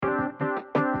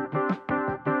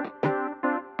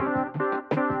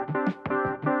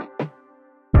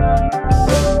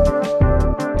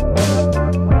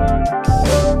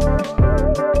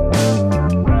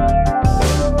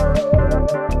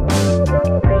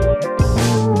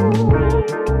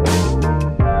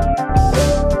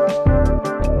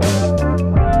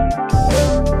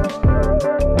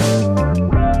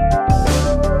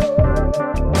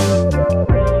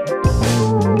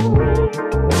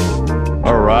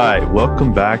right,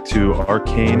 welcome back to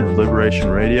Arcane Liberation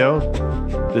Radio.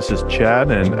 This is Chad,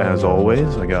 and as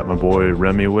always, I got my boy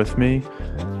Remy with me.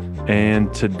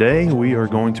 And today we are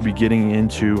going to be getting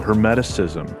into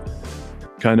Hermeticism,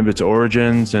 kind of its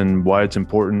origins and why it's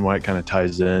important, why it kind of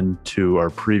ties in to our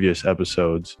previous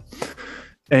episodes.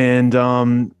 And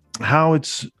how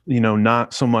it's,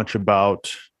 not so much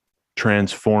about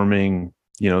transforming,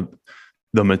 the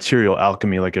material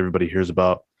alchemy like everybody hears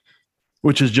about,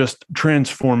 which is just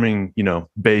transforming,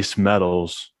 base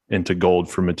metals into gold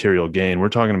for material gain. We're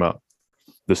talking about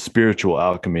the spiritual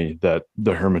alchemy that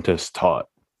the Hermetists taught.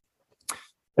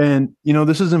 And,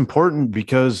 this is important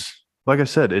because, like I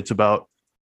said, it's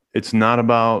not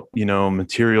about,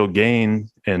 material gain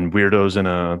and weirdos in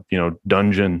a,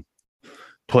 dungeon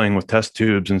playing with test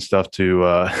tubes and stuff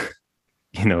to,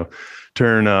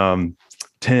 turn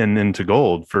tin into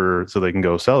gold so they can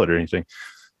go sell it or anything.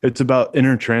 It's about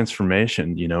inner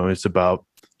transformation. It's about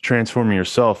transforming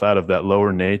yourself out of that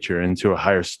lower nature into a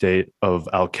higher state of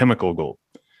alchemical gold.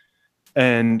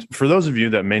 And for those of you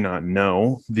that may not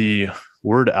know, the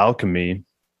word alchemy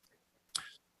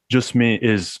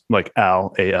is like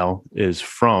al is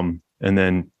from, and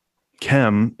then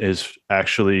chem is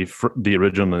actually the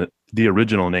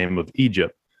original name of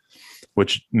Egypt,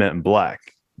 which meant black.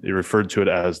 They referred to it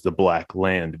as the Black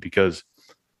Land because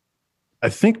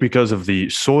of the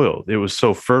soil. It was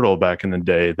so fertile back in the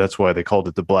day. That's why they called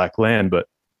it the Black Land. But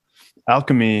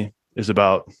alchemy is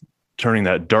about turning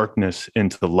that darkness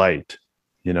into the light,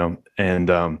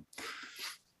 and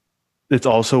it's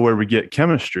also where we get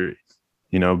chemistry,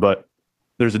 but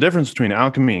there's a difference between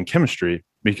alchemy and chemistry,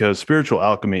 because spiritual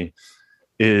alchemy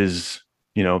is,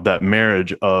 that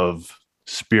marriage of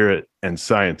spirit and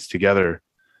science together.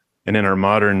 And in our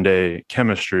modern day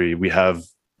chemistry, we have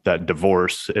that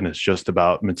divorce, and it's just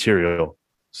about material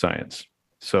science.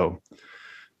 So,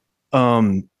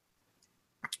 like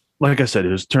I said,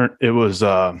 this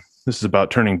is about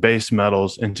turning base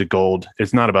metals into gold.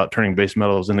 It's not about turning base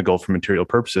metals into gold for material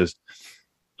purposes.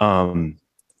 And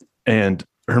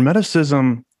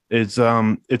Hermeticism is,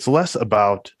 it's less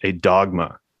about a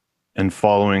dogma and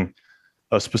following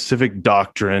a specific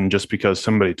doctrine just because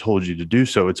somebody told you to do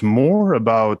so. It's more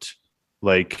about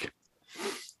like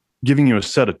giving you a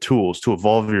set of tools to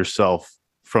evolve yourself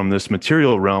from this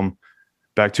material realm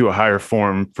back to a higher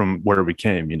form from where we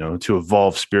came, to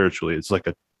evolve spiritually. It's like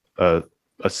a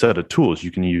set of tools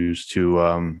you can use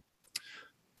to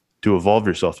evolve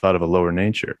yourself out of a lower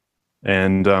nature.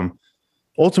 And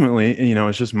ultimately,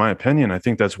 it's just my opinion. I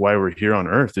think that's why we're here on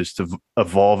Earth, is to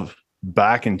evolve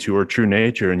back into our true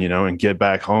nature and get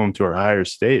back home to our higher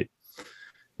state.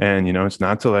 And, it's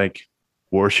not to like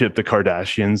worship the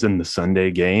Kardashians and the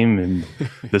Sunday game and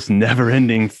this never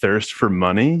ending thirst for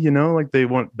money, like they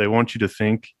want you to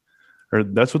think, or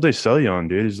that's what they sell you on,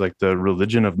 dude, is like the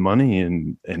religion of money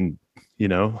and,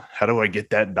 how do I get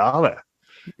that dollar,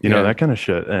 that kind of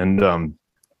shit. And,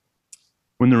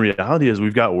 when the reality is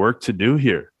we've got work to do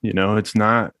here, it's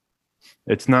not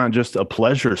just a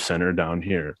pleasure center down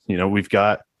here. We've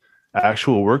got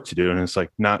actual work to do. And it's like,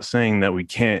 not saying that we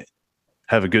can't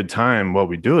have a good time while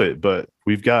we do it, but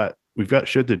we've got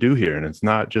shit to do here. And it's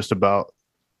not just about,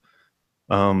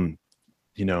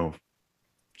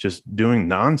 just doing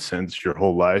nonsense your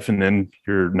whole life. And then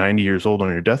you're 90 years old on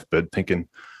your deathbed thinking,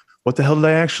 what the hell did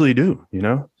I actually do?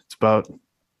 It's about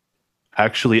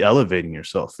actually elevating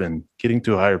yourself and getting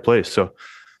to a higher place. So,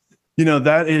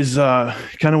 that is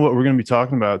kind of what we're going to be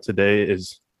talking about today,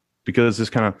 is because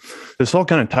this all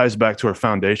kind of ties back to our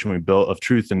foundation we built of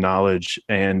truth and knowledge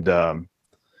and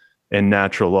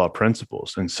natural law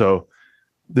principles. And so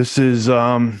this is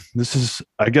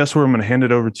I guess where I'm going to hand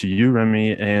it over to you,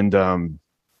 Remy, and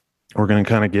we're going to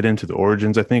kind of get into the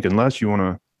origins, I think, unless you want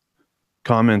to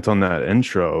comment on that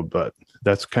intro, but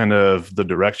that's kind of the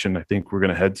direction I think we're going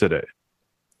to head today.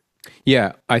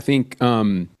 Yeah, I think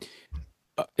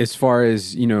as far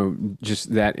as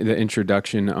just the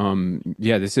introduction,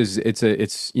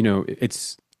 it's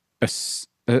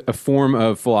a form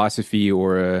of philosophy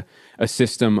or a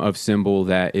system of symbol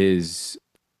that is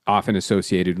often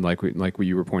associated, like what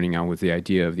you were pointing out, with the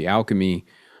idea of the alchemy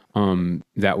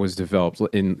that was developed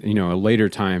in a later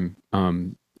time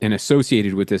and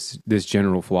associated with this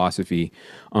general philosophy.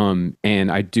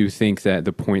 And I do think that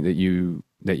the point that you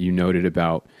noted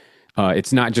about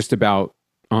it's not just about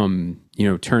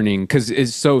turning,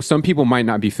 because so some people might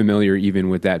not be familiar even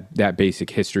with that basic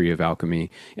history of alchemy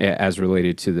as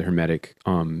related to the Hermetic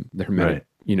right.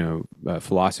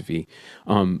 Philosophy.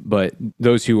 But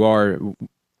those who are,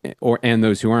 and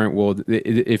those who aren't, well,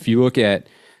 if you look at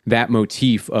that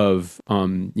motif of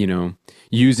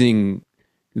using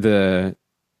the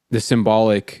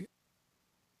symbolic,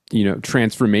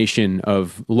 transformation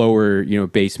of lower,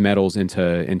 base metals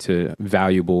into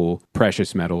valuable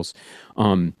precious metals.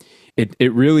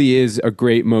 It really is a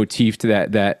great motif to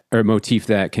that motif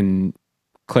that can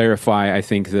clarify, I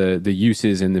think, the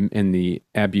uses and the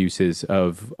abuses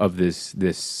of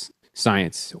this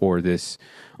science, or this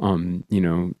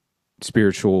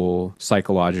spiritual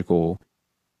psychological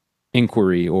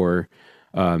inquiry or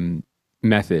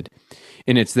method.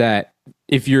 And it's that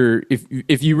if you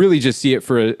really just see it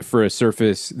for a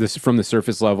surface, from the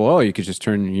surface level, you could just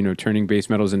turning base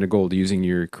metals into gold using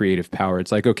your creative power.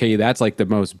 It's like, okay, that's like the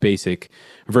most basic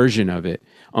version of it.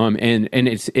 And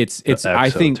it's I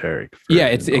think, yeah,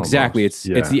 it's exactly almost.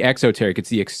 It's the exoteric. It's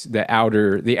the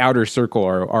outer circle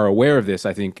are aware of this,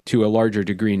 I think, to a larger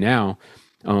degree now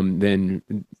than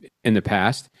in the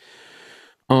past.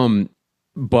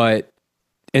 But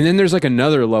and then there's like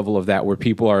another level of that where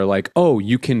people are like, oh,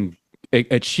 you can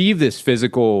achieve this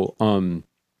physical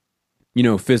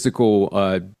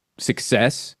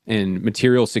success and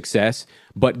material success,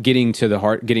 but getting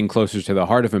closer to the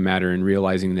heart of a matter and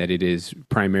realizing that it is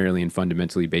primarily and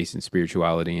fundamentally based in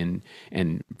spirituality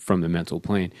and from the mental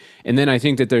plane. And then I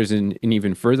think that there's an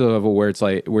even further level where it's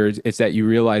that you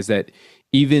realize that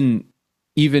even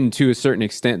to a certain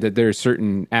extent that there are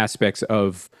certain aspects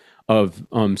of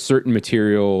certain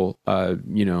material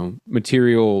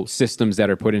systems that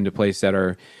are put into place that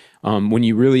are, when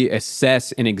you really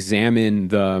assess and examine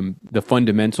the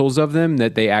fundamentals of them,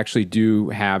 that they actually do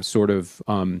have sort of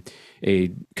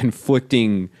a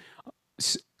conflicting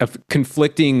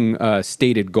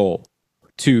stated goal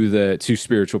to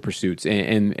spiritual pursuits,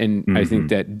 and mm-hmm. I think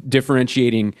that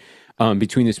differentiating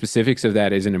between the specifics of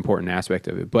that is an important aspect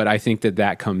of it. But I think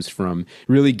that comes from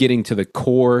really getting to the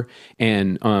core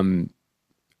and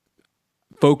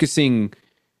focusing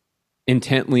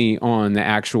intently on the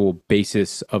actual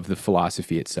basis of the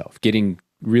philosophy itself, getting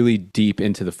really deep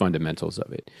into the fundamentals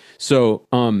of it. So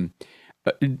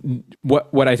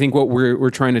what I think what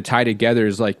we're trying to tie together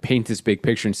is like paint this big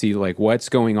picture and see like what's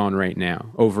going on right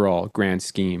now, overall grand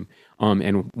scheme,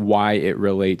 and why it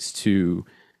relates to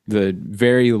the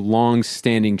very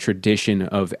long-standing tradition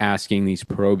of asking these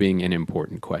probing and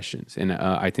important questions. And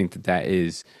I think that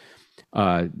is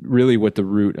really what the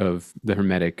root of the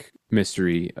Hermetic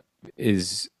mystery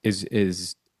is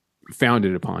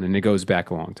founded upon, and it goes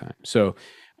back a long time. So,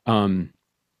 I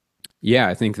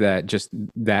think that just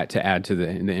that to add to the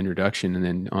introduction, and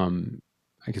then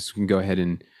I guess we can go ahead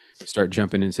and start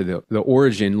jumping into the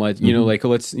origin. Let's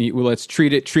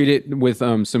treat it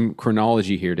with some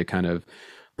chronology here to kind of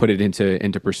put it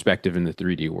into perspective in the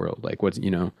 3D world. Like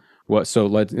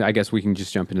I guess we can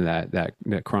just jump into that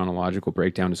chronological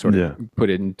breakdown to sort of put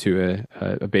it into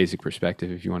a basic perspective,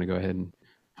 if you want to go ahead and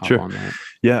hop on that.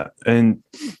 Yeah. And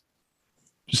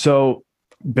so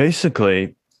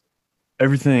basically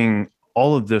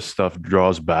all of this stuff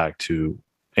draws back to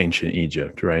ancient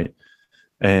Egypt, right?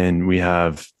 And we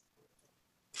have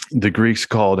the Greeks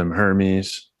called him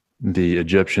Hermes. The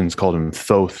Egyptians called him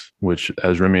Thoth, which,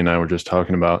 as Remy and I were just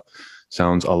talking about,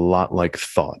 sounds a lot like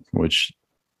thought, which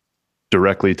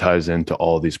directly ties into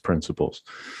all these principles.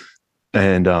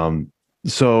 And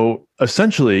so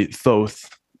essentially Thoth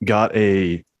got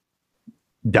a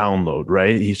download,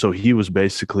 right? He was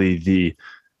basically the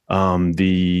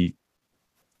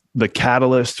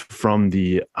catalyst from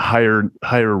the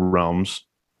higher realms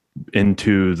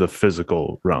into the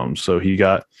physical realms. So he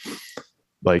got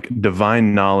like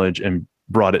divine knowledge and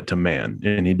brought it to man.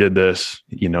 And he did this,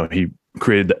 he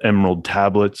created the emerald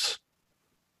tablets,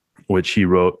 which he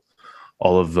wrote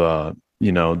all of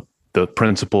the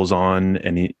principles on,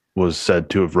 and he was said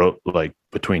to have wrote like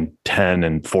between 10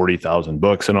 and 40,000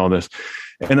 books and all this.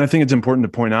 And I think it's important to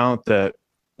point out that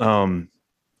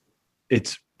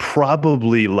it's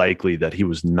probably likely that he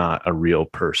was not a real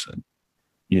person,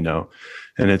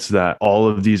 and it's that all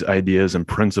of these ideas and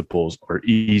principles are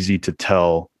easy to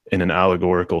tell in an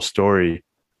allegorical story,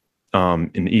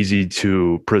 and easy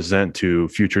to present to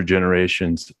future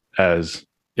generations as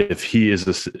if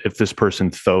this person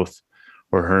Thoth,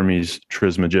 or Hermes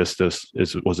Trismegistus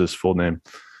was his full name,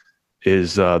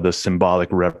 is the symbolic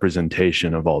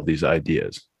representation of all these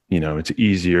ideas. It's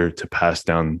easier to pass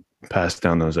down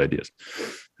those ideas.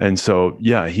 And so,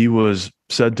 he was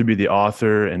said to be the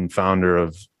author and founder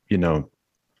of,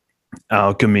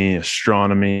 alchemy,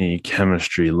 astronomy,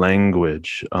 chemistry,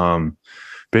 language,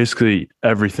 basically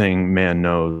everything man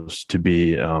knows to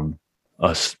be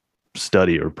a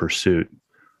study or pursuit.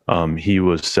 He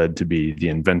was said to be the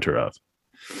inventor of.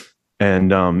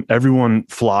 And everyone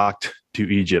flocked to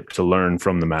Egypt to learn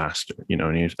from the master,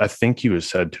 and I think he was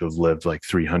said to have lived like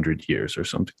 300 years or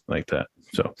something like that.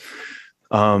 So,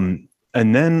 and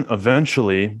then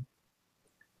eventually,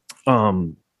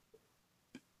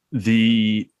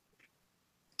 the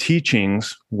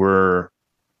teachings were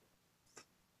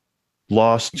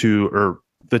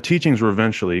the teachings were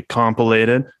eventually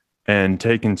compilated and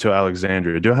taken to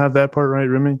Alexandria. Do I have that part right,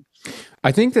 Remy?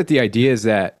 I think that the idea is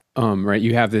that, right,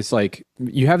 you have this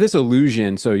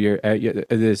illusion. So you're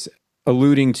this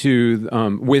alluding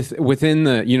to within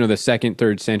the the second,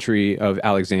 third century of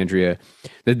Alexandria,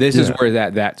 that this is where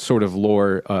that sort of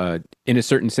lore, in a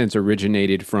certain sense,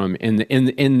 originated from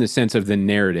in the sense of the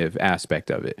narrative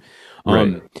aspect of it.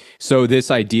 Right. So this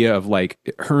idea of like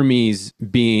Hermes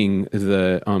being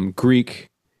the Greek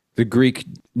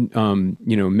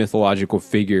mythological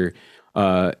figure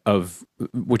of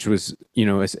which was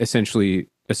essentially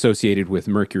associated with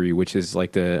Mercury, which is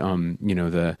like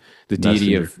the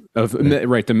deity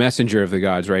right, the messenger of the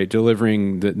gods, right,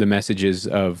 delivering the messages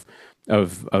of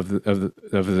the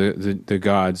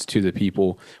gods to the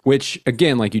people. Which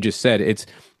again, like you just said, it's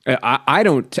I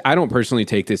don't personally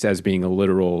take this as being a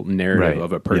literal narrative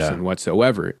of a person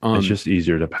whatsoever. It's just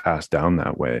easier to pass down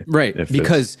that way, right?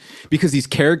 Because these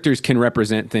characters can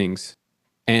represent things,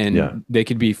 and they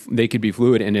could be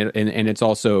fluid, and it's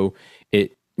also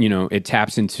it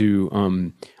taps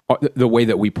into the way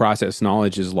that we process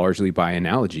knowledge is largely by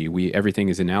analogy. Everything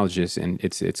is analogous, and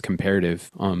it's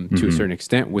comparative to a certain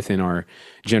extent within our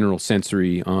general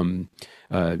sensory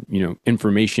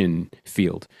information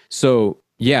field. So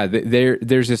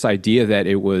there's this idea that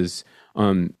it was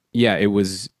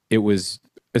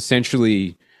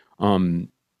essentially kind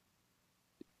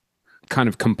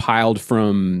of compiled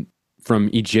from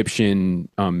Egyptian,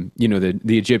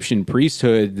 the Egyptian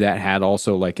priesthood that had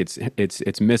also like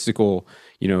its mystical,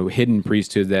 hidden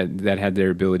priesthood that had their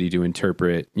ability to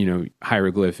interpret,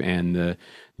 hieroglyph and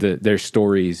their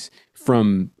stories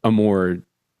from a more,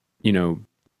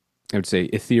 I would say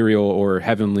ethereal or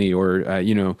heavenly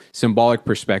or symbolic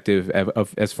perspective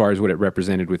of as far as what it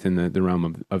represented within the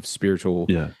realm of spiritual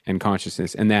and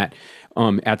consciousness, and that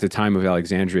at the time of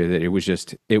Alexandria, that it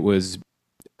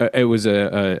was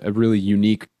a really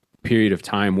unique period of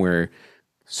time where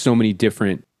so many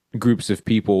different groups of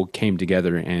people came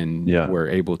together and were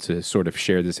able to sort of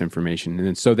share this information, and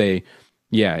then so they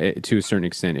to a certain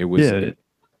extent it was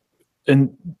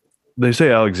and they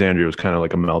say Alexandria was kind of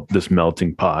like this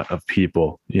melting pot of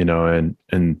people, and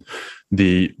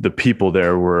the people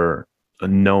there were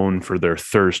known for their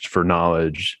thirst for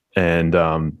knowledge, and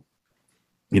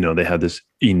they had this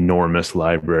enormous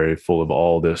library full of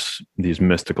all these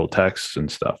mystical texts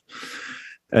and stuff.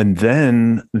 And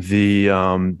then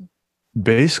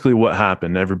basically what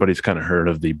happened, everybody's kind of heard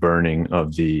of the burning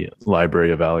of the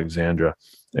Library of Alexandria.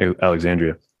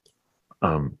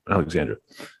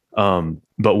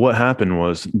 But what happened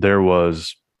was there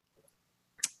was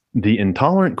the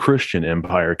intolerant Christian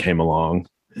empire came along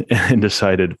and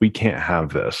decided we can't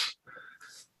have this,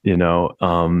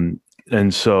 and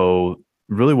so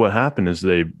really what happened is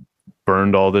they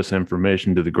burned all this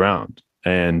information to the ground,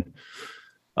 and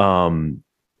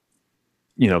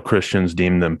Christians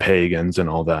deemed them pagans and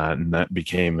all that, and that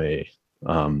became a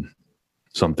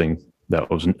something that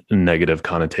was a negative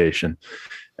connotation.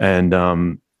 And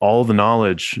all the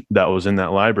knowledge that was in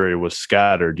that library was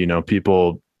scattered.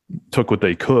 People took what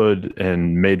they could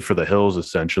and made for the hills,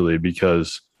 essentially,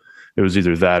 because it was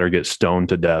either that or get stoned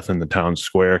to death in the town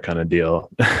square kind of deal.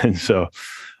 And so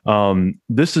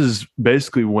this is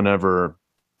basically whenever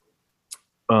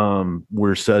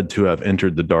we're said to have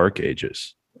entered the Dark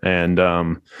Ages. And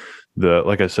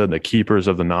like I said, the keepers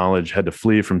of the knowledge had to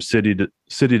flee from city to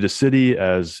city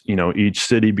as, each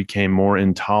city became more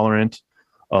intolerant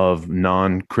of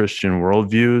non-Christian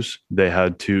worldviews. They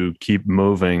had to keep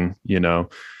moving, and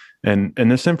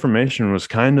this information was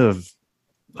kind of,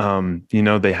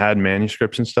 they had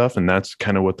manuscripts and stuff, and that's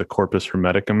kind of what the Corpus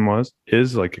Hermeticum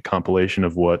is like, a compilation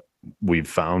of what we've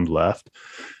found left.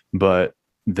 But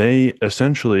they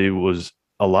essentially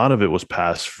a lot of it was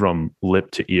passed from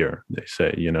lip to ear, they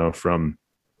say, from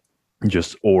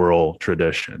just oral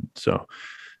tradition. So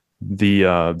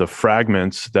the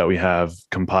fragments that we have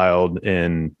compiled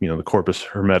in, the Corpus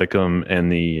Hermeticum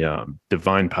and the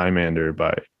Divine Pymander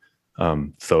by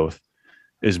Thoth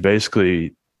is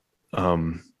basically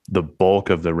the bulk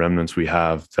of the remnants we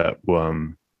have that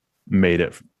made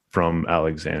it from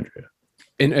Alexandria.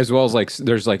 And as well as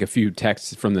there's a few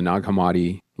texts from the Nag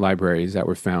Hammadi libraries that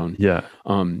were found. Yeah.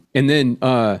 And then,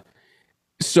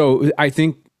 so I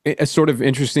think a sort of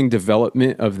interesting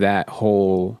development of that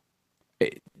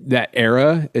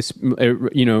era is,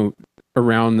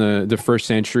 around the first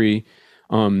century,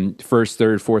 first,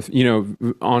 third, fourth,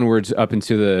 onwards up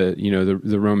into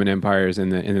the Roman empires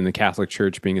and then the Catholic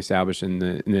Church being established, and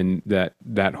then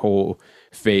that whole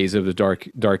phase of the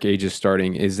dark ages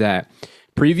starting, is that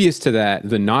previous to that,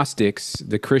 the Gnostics,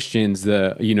 the Christians,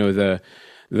 the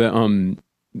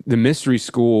mystery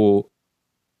school,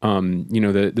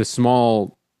 the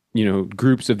small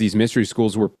groups of these mystery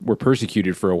schools were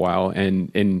persecuted for a while,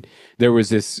 and there was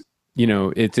this,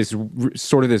 it's this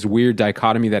sort of this weird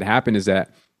dichotomy that happened, is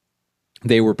that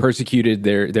they were persecuted,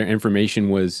 their information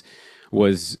was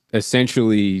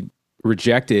essentially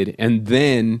rejected, and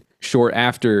then short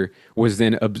after was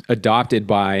then adopted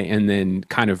by and then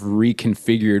kind of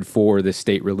reconfigured for the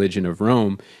state religion of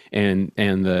Rome and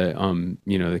the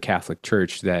the Catholic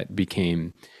Church that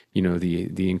became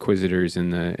the Inquisitors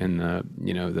and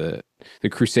the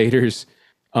Crusaders,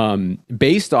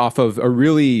 based off of a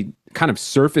really kind of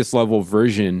surface level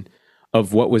version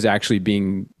of what was actually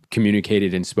being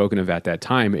communicated and spoken of at that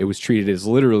time. It was treated as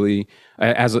literally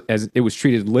as it was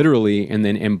treated literally, and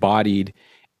then embodied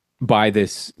by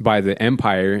the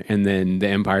empire, and then the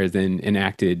empire then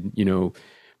enacted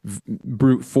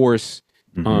brute force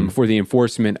for the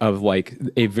enforcement of like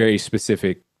a very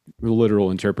specific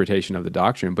literal interpretation of the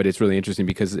doctrine. But it's really interesting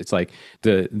because it's like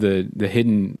the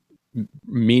hidden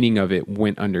meaning of it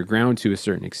went underground to a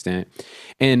certain extent.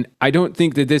 And I don't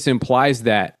think that this implies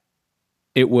that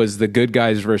it was the good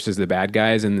guys versus the bad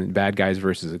guys and the bad guys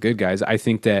versus the good guys. I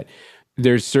think that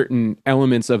there's certain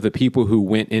elements of the people who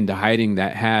went into hiding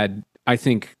that had, I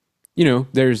think,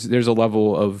 there's a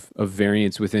level of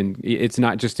variance within. It's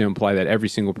not just to imply that every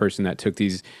single person that took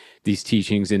these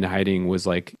teachings into hiding was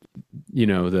like,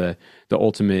 the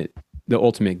ultimate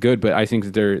good. But I think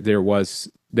that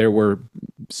there were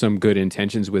some good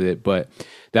intentions with it, but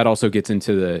that also gets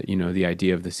into the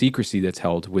idea of the secrecy that's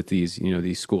held with these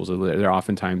schools. They're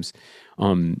oftentimes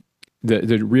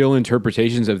the real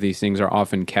interpretations of these things are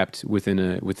often kept within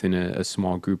a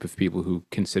small group of people who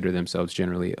consider themselves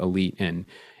generally elite and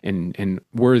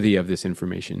worthy of this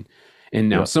information. And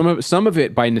now some of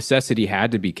it by necessity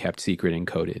had to be kept secret and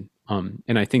coded.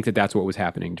 And I think that that's what was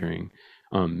happening during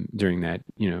that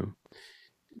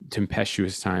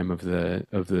tempestuous time of the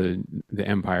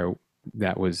empire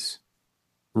that was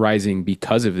rising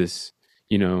because of this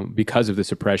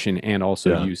oppression and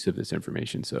also use of this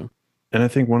information. So, and I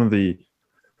think one of the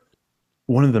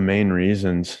main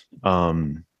reasons,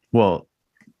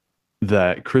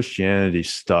 that Christianity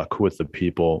stuck with the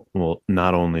people,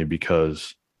 not only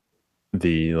because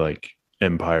the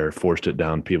empire forced it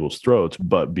down people's throats,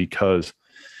 but because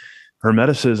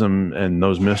Hermeticism and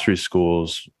those mystery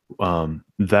schools,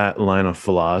 that line of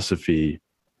philosophy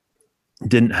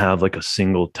didn't have like a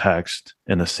single text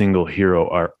and a single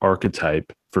hero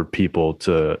archetype for people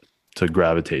to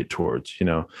gravitate towards,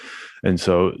 And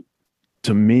so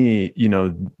to me,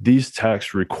 these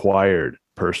texts required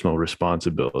personal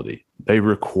responsibility. They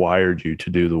required you to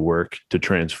do the work to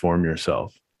transform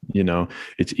yourself.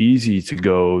 It's easy to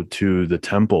go to the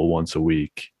temple once a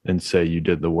week and say you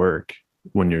did the work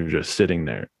when you're just sitting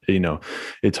there.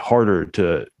 It's harder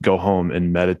to go home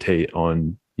and meditate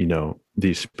on,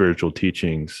 these spiritual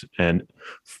teachings and,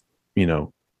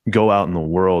 go out in the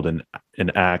world and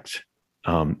act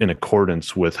in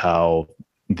accordance with how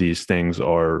these things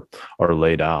are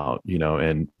laid out,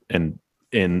 and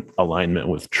in alignment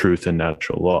with truth and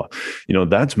natural law.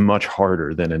 That's much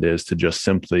harder than it is to just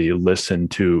simply listen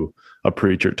to a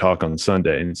preacher talk on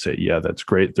Sunday and say, yeah, that's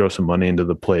great, throw some money into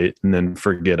the plate, and then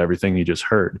forget everything you just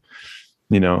heard.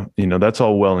 That's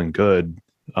all well and good,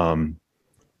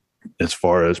 as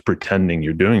far as pretending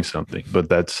you're doing something, but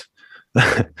that's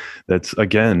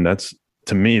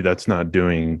to me, that's not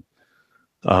doing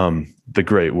the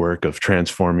great work of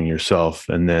transforming yourself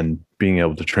and then being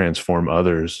able to transform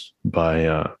others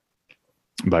by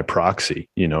proxy.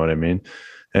 You know what I mean?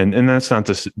 And that's not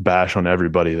to bash on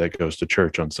everybody that goes to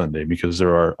church on Sunday, because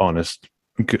there are honest,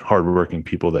 hardworking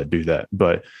people that do that.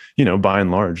 But, by and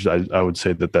large, I would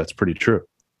say that that's pretty true.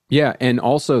 Yeah. And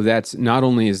also that's not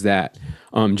only is that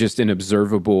just an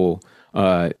observable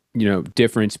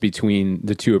difference between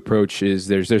the two approaches.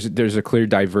 There's a clear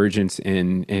divergence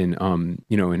in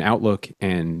outlook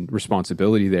and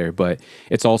responsibility there, but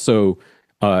it's also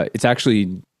it's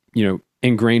actually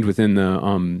ingrained within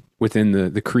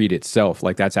the creed itself.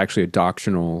 Like that's actually a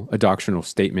doctrinal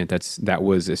statement that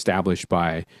was established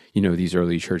by these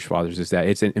early church fathers, is that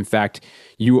it's in fact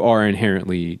you are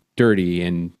inherently dirty,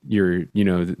 and you're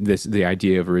the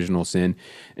idea of original sin,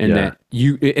 and that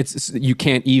you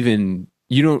can't even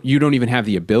you don't even have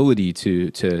the ability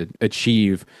to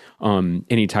achieve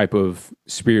any type of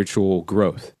spiritual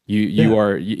growth.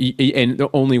 And the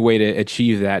only way to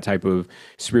achieve that type of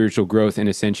spiritual growth and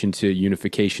ascension to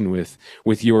unification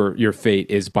with your fate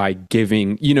is by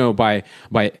giving, by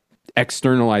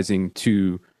externalizing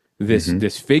to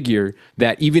this figure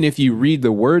that, even if you read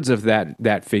the words of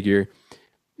that figure,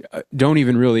 don't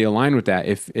even really align with that.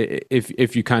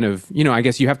 If you kind of, I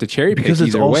guess you have to cherry pick, because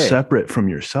it's either all way. separate from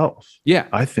yourself. Yeah,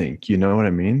 I think, you know what I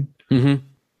mean? Mm-hmm.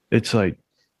 It's like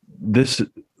this,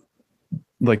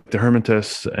 like the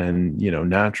Hermetists and,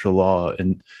 natural law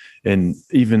and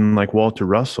even like Walter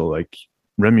Russell, like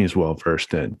Remy is well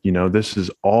versed in, this is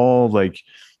all like,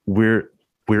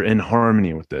 we're in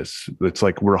harmony with this. It's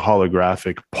like we're a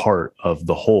holographic part of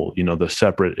the whole. The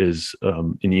separate is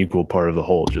an equal part of the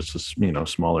whole, just a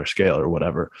smaller scale or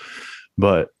whatever.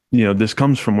 But this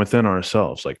comes from within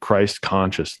ourselves. Like Christ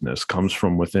consciousness comes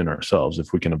from within ourselves.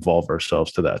 If we can evolve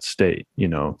ourselves to that state,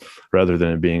 rather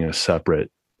than it being a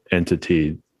separate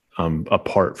entity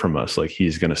apart from us, like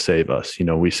he's going to save us.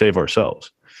 We save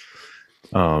ourselves.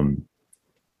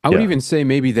 I would even say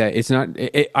maybe that it's not.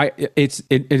 I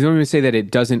don't even say that it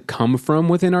doesn't come from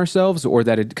within ourselves, or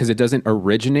that because it doesn't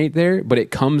originate there, but it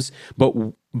comes.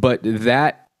 But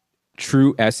that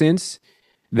true essence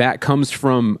that comes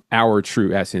from our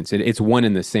true essence. It's one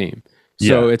and the same.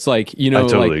 So it's like, I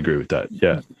totally agree with that.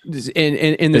 Yeah, in the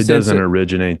it sense doesn't that,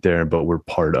 originate there, but we're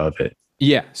part of it.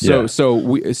 Yeah. So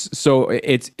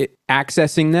it's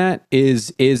accessing that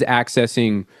is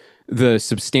accessing the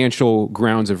substantial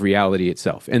grounds of reality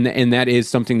itself. And that is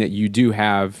something that you do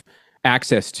have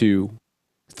access to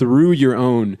through your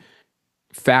own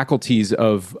faculties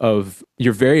of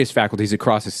your various faculties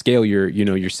across a scale.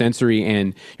 Your sensory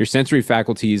and your sensory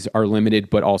faculties are limited,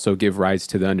 but also give rise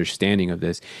to the understanding of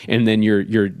this. And then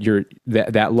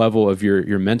that level of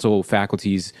your mental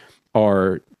faculties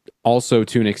are also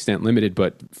to an extent limited,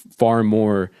 but far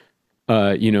more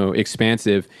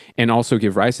expansive, and also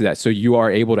give rise to that. So you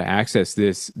are able to access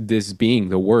this being,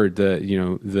 the word,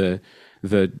 the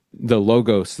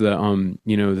logos,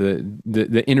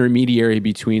 the intermediary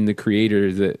between the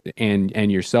creator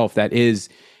and yourself, that is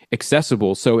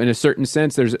accessible. So in a certain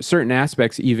sense, there's certain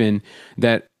aspects even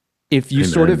that if you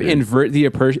sort of invert the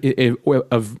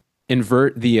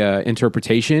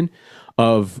interpretation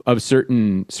of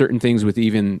certain things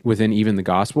within the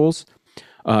Gospels,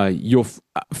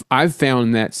 I've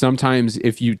found that sometimes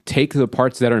if you take the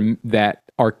parts that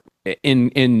are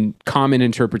in common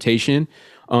interpretation,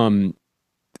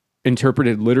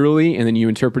 interpreted literally, and then you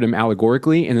interpret them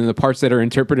allegorically, and then the parts that are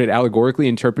interpreted allegorically,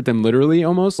 interpret them literally,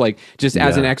 almost like just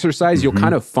as an exercise, you'll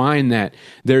kind of find that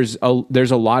there's a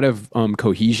lot of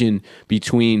cohesion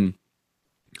between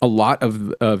a lot of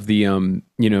the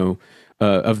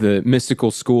of the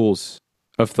mystical schools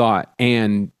of thought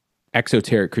and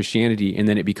exoteric Christianity, and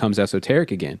then it becomes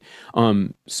esoteric again.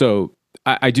 So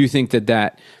I do think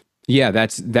that's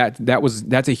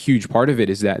a huge part of it,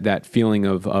 is that feeling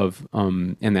of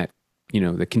and that,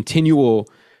 the continual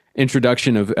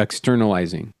introduction of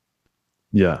externalizing.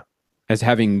 Yeah. As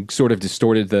having sort of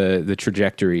distorted the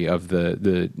trajectory of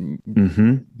the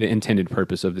intended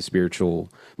purpose of the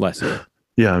spiritual lesson.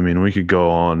 Yeah. I mean, we could go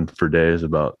on for days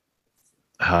about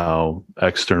how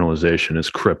externalization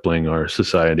is crippling our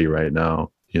society right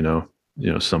now.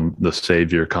 The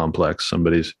savior complex,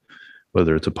 somebody's,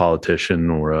 whether it's a politician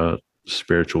or a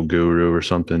spiritual guru or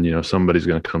something, somebody's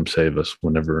going to come save us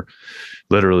whenever.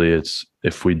 Literally, it's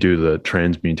if we do the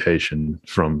transmutation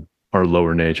from our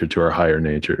lower nature to our higher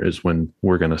nature is when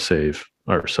we're going to save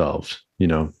ourselves.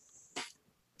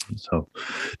 So,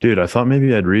 dude, I thought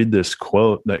maybe I'd read this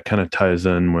quote that kind of ties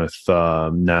in with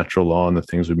natural law and the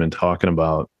things we've been talking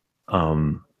about,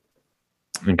 and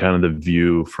kind of the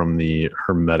view from the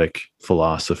Hermetic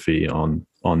philosophy on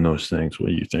those things. What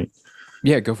do you think?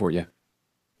 Yeah, go for it. Yeah.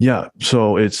 Yeah.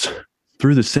 So it's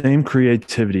through the same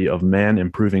creativity of man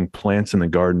improving plants in the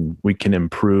garden, he can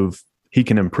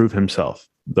improve himself.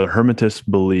 The Hermetist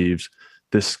believes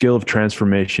this skill of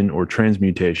transformation or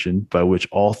transmutation, by which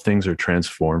all things are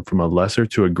transformed from a lesser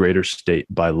to a greater state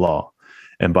by law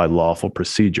and by lawful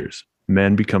procedures.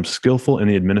 Man becomes skillful in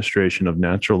the administration of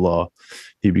natural law.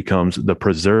 He becomes the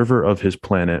preserver of his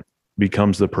planet,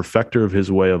 becomes the perfecter of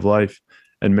his way of life,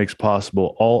 and makes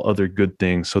possible all other good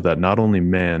things, so that not only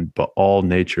man, but all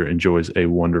nature enjoys a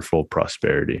wonderful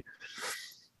prosperity.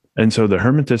 And so the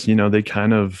Hermetists, they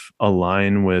kind of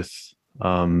align with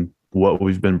what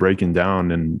we've been breaking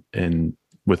down and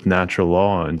with natural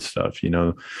law and stuff.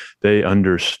 They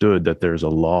understood that there's a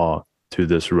law to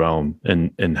this realm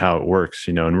and how it works,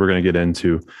 and we're going to get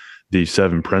into the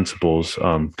 7 principles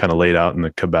kind of laid out in the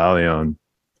Kabbalion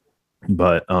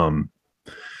but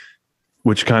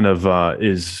which kind of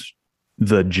is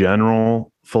the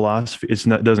general philosophy. It's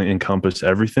not, doesn't encompass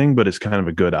everything, but it's kind of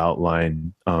a good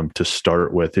outline to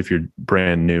start with if you're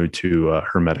brand new to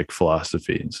Hermetic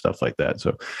philosophy and stuff like that.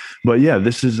 So, but yeah,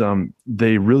 this is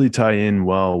they really tie in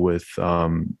well with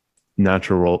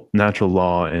natural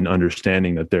law and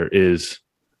understanding that there is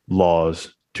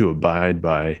laws to abide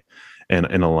by and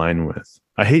align with.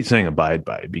 I hate saying abide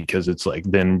by because it's like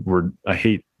then I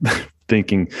hate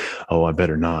thinking, oh, I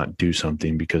better not do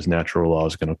something because natural law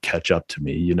is going to catch up to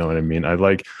me. You know what I mean? I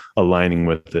like aligning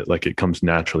with it like it comes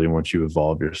naturally once you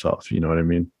evolve yourself. You know what I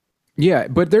mean? Yeah,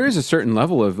 but there is a certain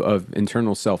level of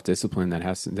internal self-discipline that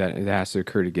has to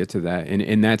occur to get to that.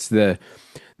 And that's the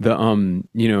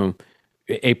you know,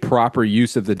 a proper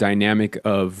use of the dynamic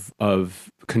of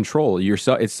control.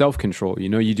 It's self-control. You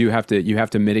know, you have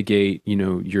to mitigate, you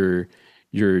know, your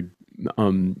you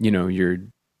know, your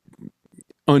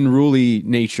unruly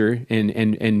nature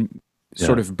and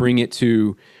sort of bring it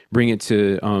to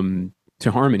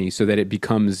harmony, so that it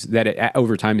becomes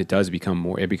over time it does become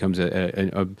more, it becomes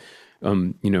a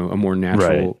you know, a more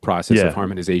natural process of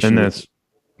harmonization. And that's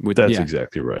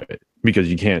exactly right, because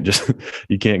you can't just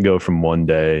you can't go from one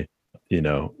day, you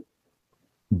know,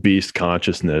 beast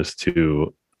consciousness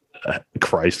to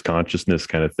Christ consciousness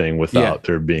kind of thing without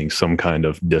there being some kind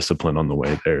of discipline on the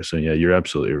way there. So yeah, you're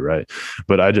absolutely right.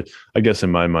 But I guess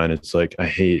in my mind, it's like, I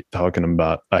hate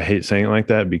saying it like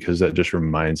that because that just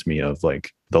reminds me of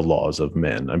like the laws of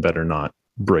men. I better not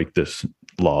break this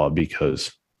law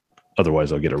because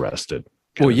otherwise I'll get arrested.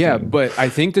 Well, yeah, but I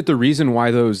think that the reason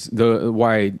why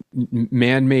why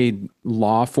man-made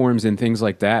law forms and things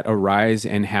like that arise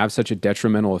and have such a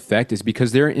detrimental effect is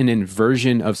because they're an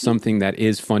inversion of something that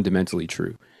is fundamentally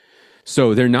true.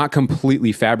 So they're not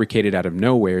completely fabricated out of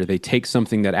nowhere. They take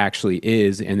something that actually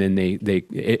is, and then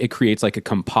it creates like a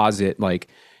composite, like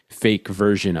fake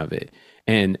version of it.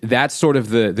 And that's sort of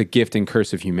the gift and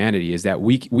curse of humanity, is that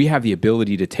we have the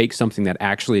ability to take something that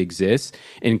actually exists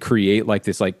and create like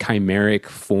this like chimeric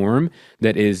form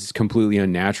that is completely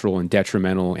unnatural and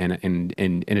detrimental and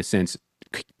in a sense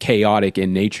chaotic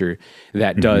in nature,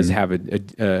 that does have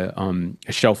a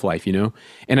shelf life, you know?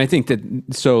 And I think that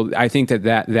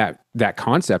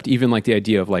concept, even like the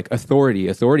idea of like authority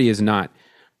is not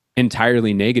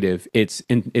entirely negative. It's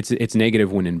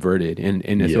negative when inverted,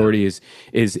 and authority is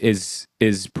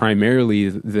primarily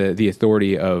the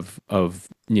authority of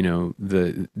you know,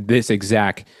 this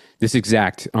exact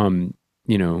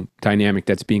you know, dynamic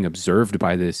that's being observed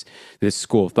by this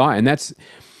school of thought. And that's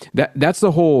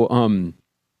the whole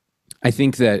I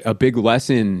think that a big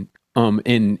lesson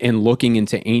in looking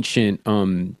into ancient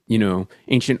you know,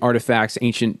 ancient artifacts,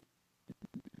 ancient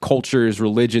cultures,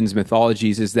 religions,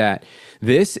 mythologies, is that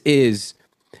this is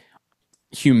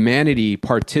humanity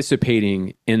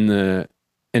participating in the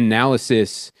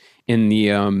analysis, in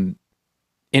the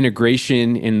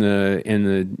integration, in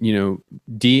the you know,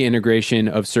 de-integration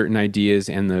of certain ideas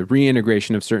and the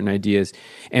reintegration of certain ideas,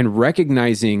 and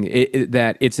recognizing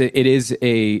that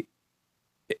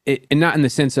and not in the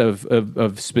sense of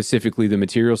specifically the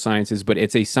material sciences, but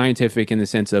it's a scientific in the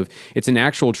sense of it's an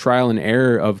actual trial and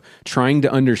error of trying to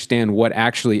understand what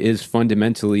actually is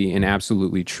fundamentally and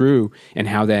absolutely true, and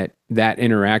how that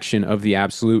interaction of the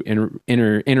absolute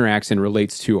interacts and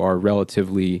relates to our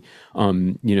relatively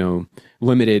you know,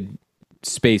 limited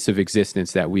space of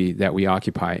existence that we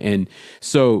occupy. And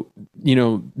so, you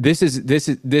know, this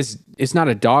it's not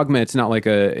a dogma. It's not like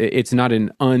it's not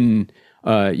an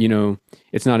you know,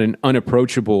 it's not an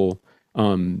unapproachable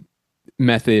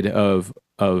method of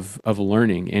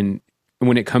learning. And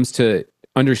when it comes to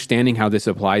understanding how this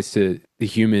applies to the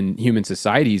human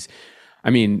societies, I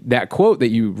mean, that quote that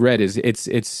you read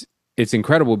it's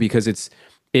incredible, because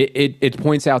it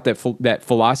points out that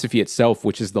philosophy itself,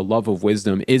 which is the love of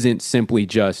wisdom, isn't simply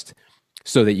just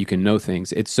so that you can know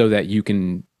things. It's so that you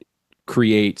can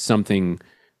create something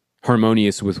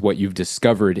harmonious with what you've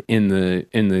discovered in the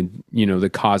you know,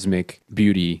 the cosmic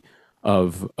beauty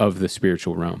of the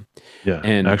spiritual realm. Yeah,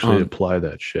 and actually apply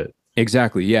that shit.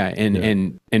 Exactly. Yeah.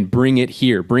 And bring it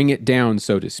here, bring it down,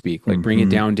 so to speak, like bring it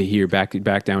down to here, back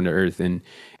down to earth. And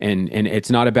it's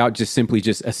not about just simply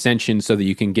just ascension so that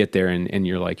you can get there and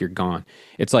you're like, you're gone.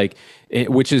 It's like,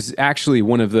 which is actually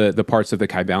one of the parts of the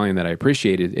Kybalion that I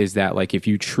appreciated, is that like, if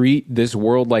you treat this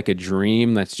world like a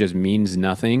dream that just means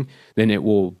nothing, then it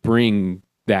will bring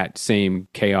that same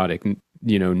chaotic,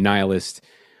 you know, nihilist,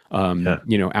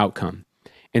 you know, outcome.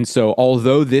 And so,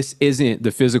 although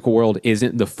the physical world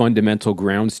isn't the fundamental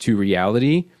grounds to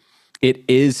reality, it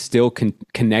is still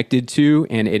connected to,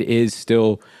 and it is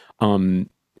still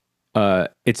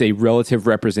it's a relative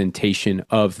representation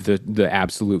of the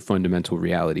absolute fundamental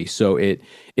reality. So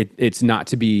it's not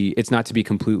to be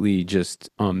completely just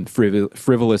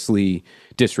frivolously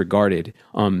disregarded.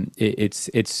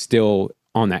 It's still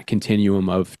on that continuum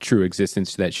of true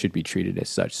existence that should be treated as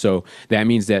such. So that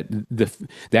means that the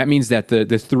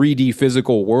 3D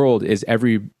physical world is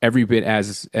every bit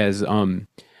as I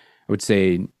would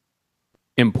say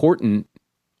important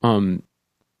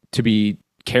to be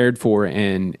cared for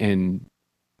and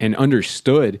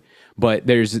understood, but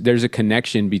there's a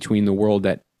connection between the world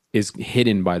that is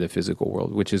hidden by the physical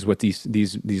world, which is what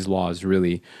these laws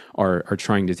really are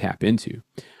trying to tap into.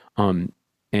 And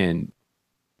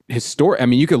I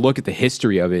mean, you could look at the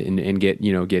history of it and get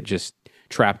just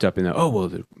trapped up in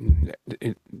the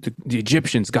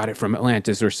Egyptians got it from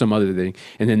Atlantis or some other thing,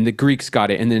 and then the Greeks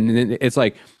got it, and then it's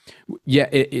like, yeah,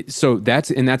 so that's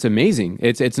amazing.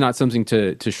 It's not something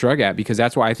to shrug at, because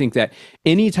that's why I think that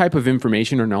any type of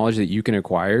information or knowledge that you can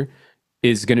acquire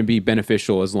is going to be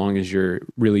beneficial as long as you're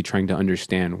really trying to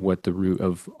understand what the root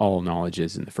of all knowledge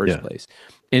is in the first place.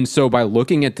 And so by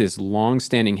looking at this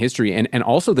long-standing history and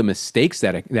also the mistakes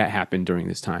that happened during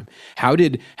this time, how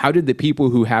did the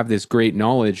people who have this great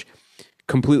knowledge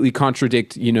completely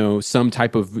contradict, some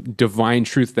type of divine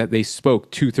truth that they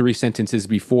spoke 2-3 sentences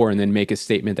before, and then make a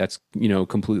statement that's,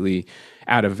 completely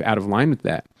out of line with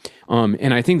that?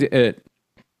 And I think that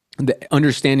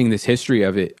understanding this history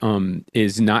of it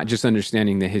is not just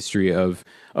understanding the history of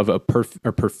a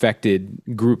perfected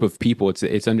group of people.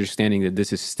 It's understanding that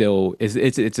this is still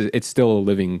it's still a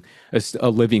living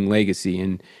legacy,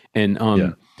 and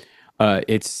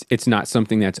it's not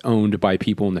something that's owned by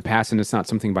people in the past, and it's not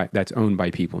something that's owned by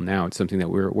people now. It's something that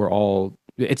we're all.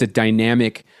 It's a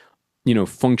dynamic,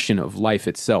 function of life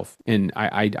itself. And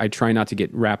I try not to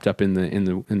get wrapped up in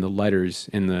the letters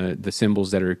and the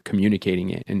symbols that are communicating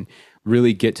it, and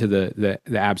really get to the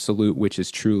absolute, which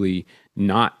is truly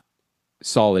not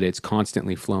solid. It's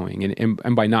constantly flowing.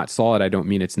 And by not solid, I don't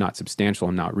mean it's not substantial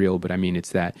and not real, but I mean,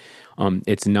 it's that,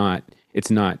 it's not,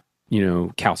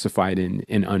 calcified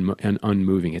and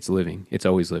unmoving. It's living. It's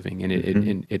always living. And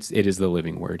it is the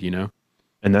living word,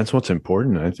 And that's what's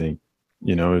important, I think,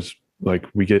 is like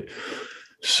we get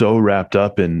so wrapped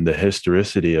up in the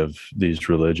historicity of these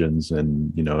religions,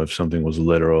 and if something was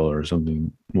literal or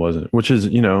something wasn't, which is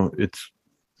it's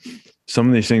some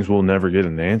of these things we'll never get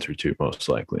an answer to, most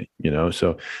likely.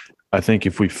 So I think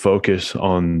if we focus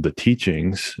on the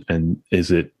teachings, and is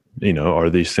it are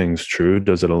these things true?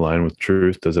 Does it align with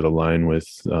truth? Does it align with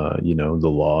the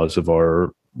laws of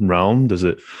our realm? Does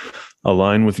it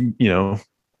align with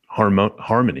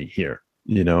harmony here?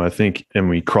 I think, and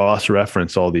we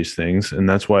cross-reference all these things, and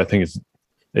that's why I think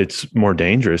it's more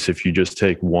dangerous if you just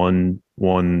take one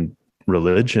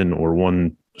religion or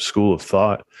one school of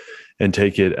thought and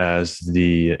take it as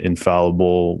the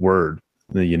infallible word,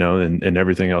 and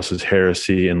everything else is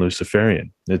heresy and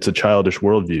Luciferian. It's a childish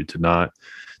worldview to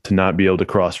not be able to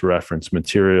cross-reference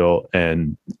material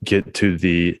and get to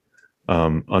the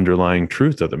underlying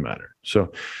truth of the matter.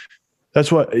 So that's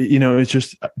what, it's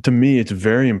just, to me, it's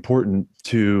very important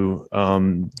to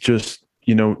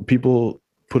people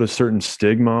put a certain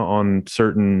stigma on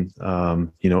certain,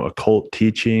 occult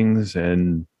teachings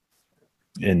and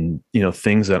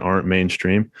things that aren't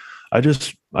mainstream. I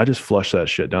just flush that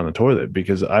shit down the toilet,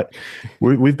 because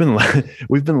we've been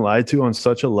lied to on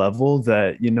such a level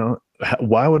that,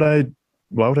 why would I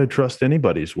trust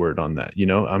anybody's word on that?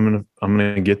 I'm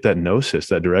going to get that gnosis,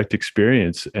 that direct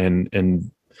experience,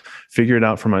 and figure it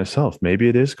out for myself. Maybe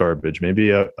it is garbage.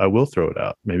 Maybe I will throw it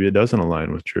out. Maybe it doesn't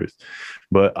align with truth,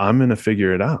 but I'm going to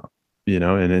figure it out,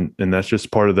 and that's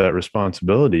just part of that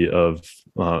responsibility of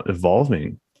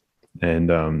evolving and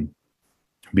that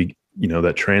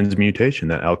transmutation,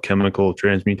 that alchemical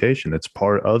transmutation. That's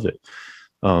part of it.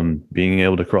 Being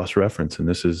able to cross-reference. And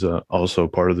this is also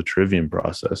part of the trivium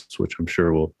process, which I'm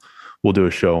sure we'll do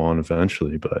a show on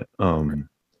eventually, but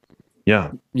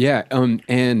yeah.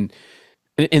 And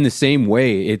in the same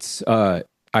way, it's I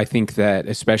think that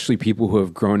especially people who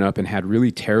have grown up and had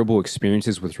really terrible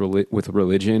experiences with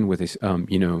religion, with this,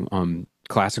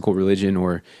 classical religion,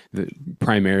 or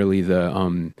primarily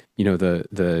the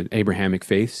Abrahamic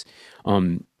faiths.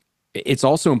 It's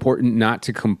also important not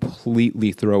to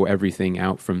completely throw everything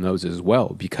out from those as well,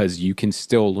 because you can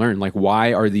still learn. Like,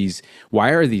 why are these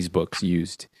books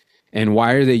used, and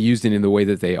why are they used in the way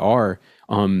that they are?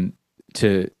 In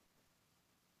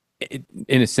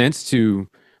a sense, to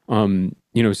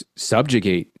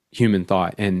subjugate human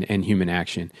thought and human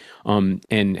action, and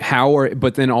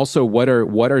but then also what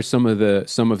are some of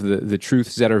the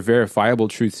truths that are verifiable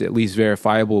truths, at least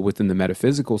verifiable within the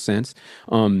metaphysical sense,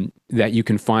 that you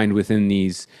can find within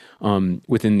these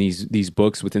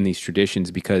books, within these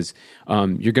traditions, because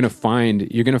you're gonna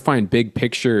find big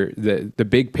picture. The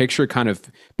big picture kind of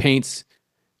paints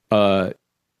a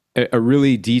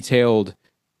really detailed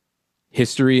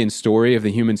history and story of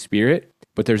the human spirit,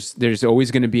 but there's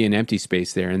always going to be an empty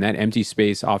space there, and that empty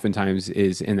space oftentimes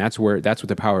is, and that's what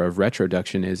the power of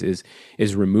retroduction is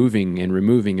removing and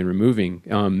removing and removing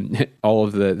all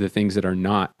of the things that are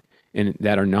not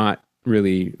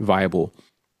really viable.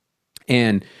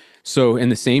 And so in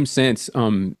the same sense,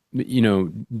 I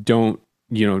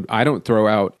don't throw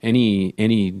out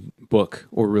any book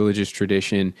or religious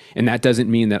tradition, and that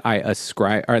doesn't mean that I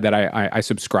ascribe or that I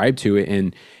subscribe to it,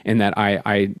 and that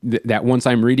that once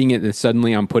I'm reading it, that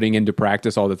suddenly I'm putting into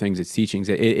practice all the things it's teaching.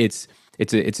 It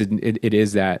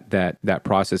is that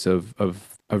process of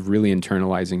really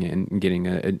internalizing it and getting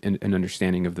an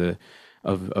understanding of the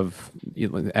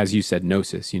as you said,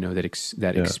 gnosis,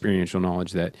 that experiential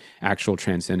knowledge, that actual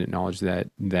transcendent knowledge that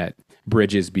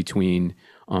bridges between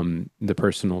the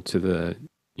personal to the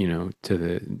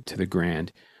to the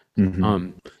grand.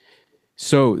 Mm-hmm.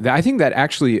 I think that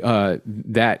actually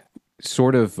that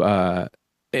sort of I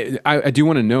do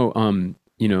want to know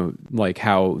like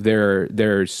how there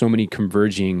are so many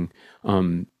converging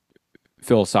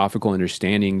philosophical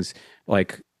understandings,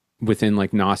 like within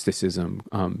like Gnosticism,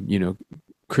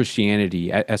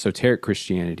 Christianity, esoteric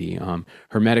Christianity,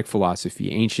 Hermetic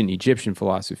philosophy, ancient Egyptian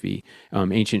philosophy,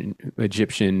 ancient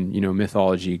Egyptian,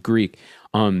 mythology, Greek.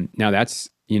 Now that's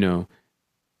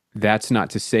not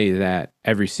to say that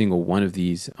every single one of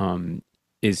these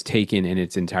is taken in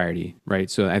its entirety,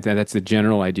 right? So that's the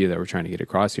general idea that we're trying to get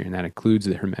across here, and that includes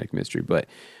the Hermetic mystery. But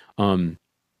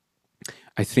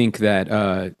I think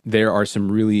that there are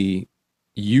some really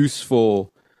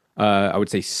useful, I would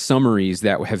say, summaries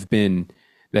that have been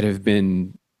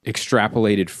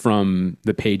extrapolated from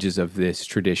the pages of this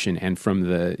tradition and from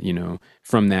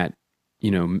from that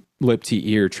lip to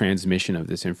ear transmission of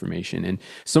this information. And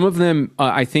some of them,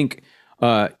 I think,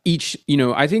 I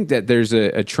think that there's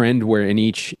a trend where in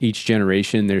each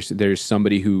generation there's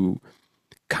somebody who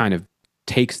kind of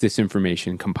takes this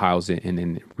information, compiles it, and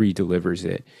then redelivers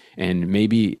it, and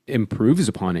maybe improves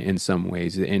upon it in some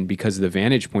ways. And because of the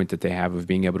vantage point that they have of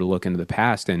being able to look into the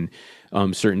past and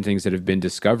certain things that have been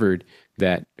discovered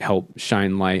that help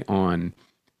shine light on,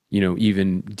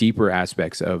 even deeper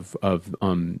aspects of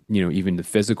even the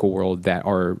physical world that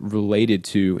are related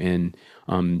to and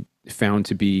found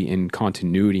to be in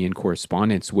continuity and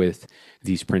correspondence with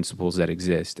these principles that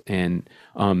exist. And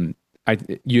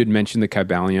you had mentioned the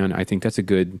Kabbalion. I think that's a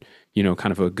good,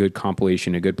 kind of a good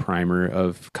compilation, a good primer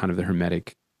of kind of the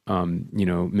Hermetic,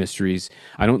 mysteries.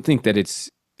 I don't think that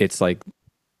it's like,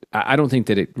 I don't think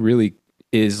that it really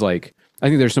is like, I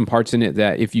think there's some parts in it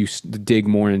that if you dig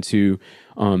more into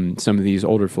some of these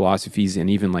older philosophies and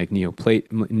even like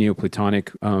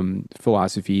Neoplatonic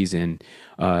philosophies and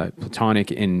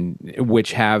Platonic,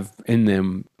 which have in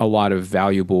them a lot of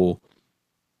valuable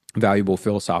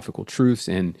philosophical truths,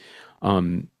 and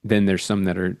then there's some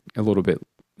that are a little bit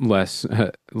less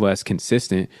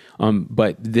consistent.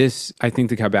 But this, I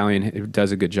think the Kabbalion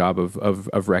does a good job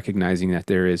of recognizing that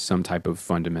there is some type of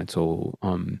fundamental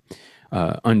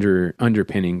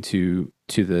underpinning to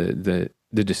the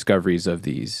discoveries of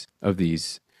these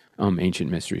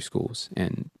ancient mystery schools,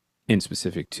 and in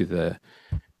specific to the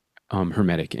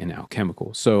Hermetic and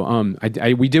alchemical. So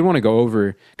we did want to go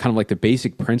over kind of like the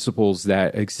basic principles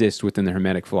that exist within the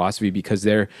Hermetic philosophy, because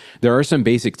there are some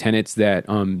basic tenets that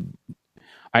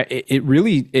it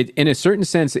really, in a certain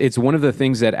sense, it's one of the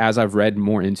things that, as I've read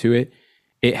more into it,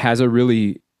 it has a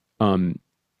really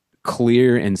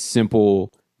clear and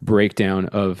simple breakdown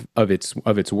of its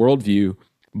worldview,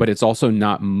 but it's also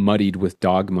not muddied with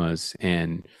dogmas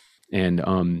and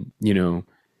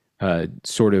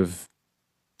sort of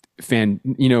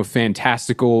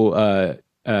fantastical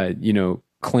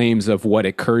claims of what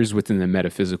occurs within the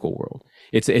metaphysical world.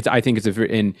 I think it's a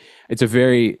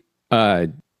very I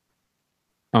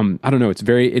don't know, it's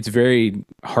very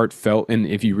heartfelt, and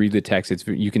if you read the text,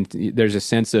 there's a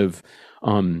sense of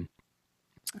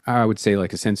I would say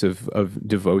like a sense of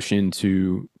devotion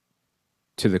to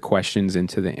the questions and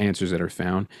to the answers that are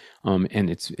found, and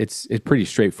it's pretty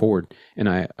straightforward.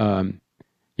 And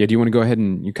do you want to go ahead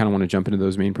and you kind of want to jump into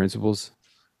those main principles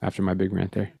after my big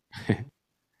rant there?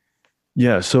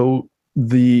 Yeah. So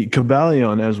the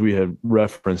Kabbalion, as we had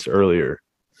referenced earlier,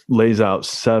 lays out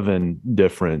 7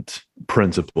 different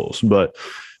principles, but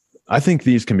I think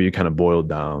these can be kind of boiled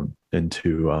down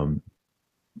into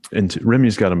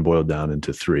Remy's got them boiled down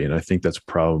into three, and I think that's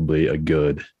probably a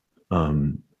good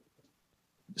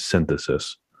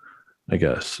synthesis, I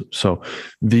guess. So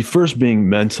the first being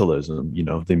mentalism,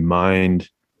 the mind,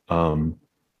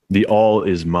 the all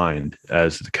is mind,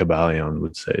 as the Kabbalion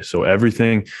would say. So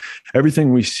everything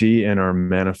we see in our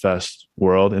manifest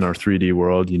world, in our 3D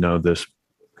world, this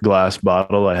glass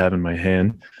bottle I have in my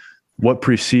hand, what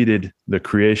preceded the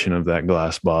creation of that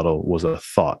glass bottle was a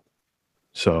thought.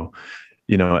 So,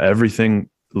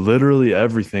 literally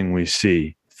everything we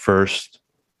see first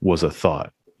was a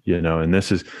thought, and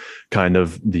this is kind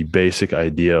of the basic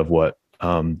idea of what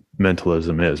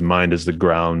mentalism is. Mind is the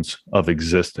grounds of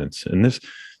existence. And this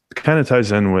kind of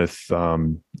ties in with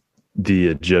the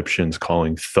Egyptians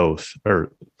calling Thoth,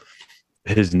 or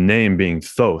his name being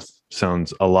Thoth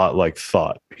sounds a lot like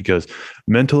thought, because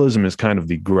mentalism is kind of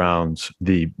the grounds,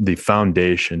 the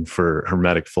foundation for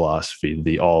Hermetic philosophy.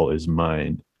 The all is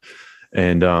mind.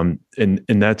 And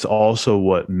that's also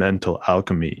what mental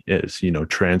alchemy is,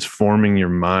 transforming your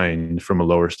mind from a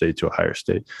lower state to a higher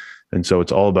state. And so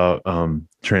it's all about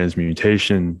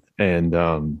transmutation and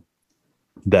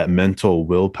that mental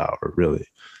willpower, really.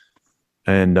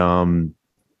 And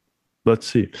let's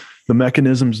see, the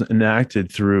mechanisms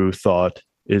enacted through thought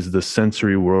is the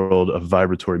sensory world of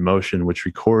vibratory motion, which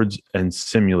records and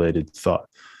simulated thought.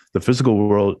 The physical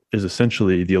world is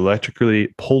essentially the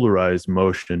electrically polarized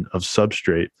motion of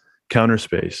substrate, counter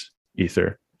space,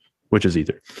 ether, which is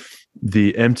ether.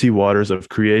 The empty waters of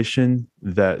creation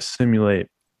that simulate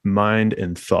mind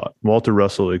and thought. Walter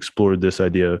Russell explored this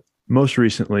idea most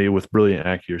recently with brilliant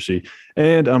accuracy.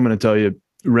 And I'm going to tell you,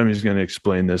 Remy's going to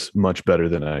explain this much better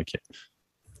than I can.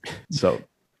 So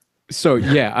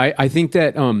yeah, I think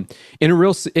that in a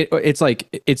real, it's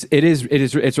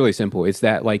really simple. It's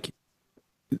that like,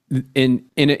 in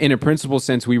a principle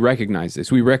sense, we recognize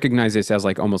this. We recognize this as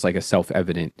like almost like a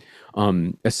self-evident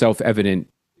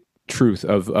truth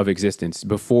of existence.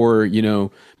 Before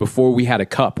we had a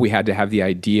cup, we had to have the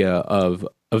idea of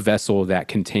a vessel that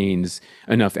contains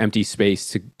enough empty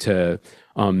space to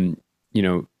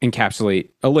encapsulate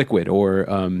a liquid or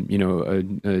a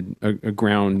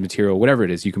ground material, whatever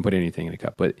it is. You can put anything in a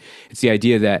cup, but it's the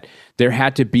idea that there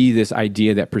had to be this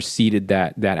idea that preceded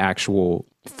that actual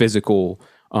physical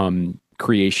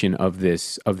creation of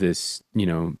this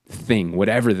thing,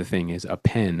 whatever the thing is, a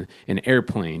pen, an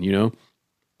airplane,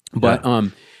 but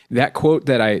that quote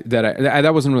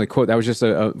that wasn't really a quote, that was just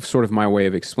a sort of my way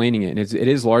of explaining it, and it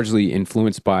is largely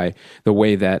influenced by the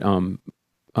way that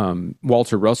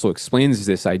Walter Russell explains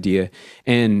this idea.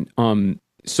 And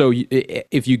so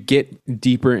if you get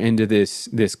deeper into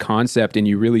this concept and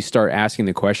you really start asking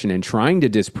the question and trying to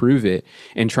disprove it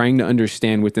and trying to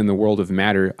understand within the world of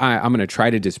matter, I'm going to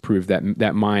try to disprove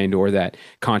that mind or that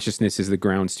consciousness is the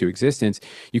grounds to existence.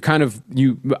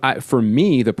 For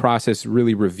me, the process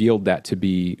really revealed that to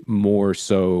be more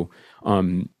so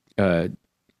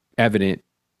evident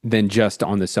than just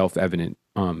on the self-evident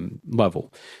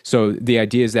level. So the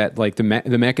idea is that like the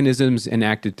mechanisms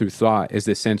enacted through thought is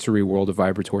the sensory world of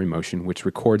vibratory motion, which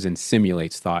records and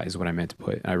simulates thought, is what I meant to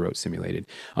put. I wrote simulated.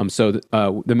 So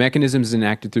the mechanisms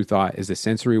enacted through thought is the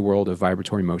sensory world of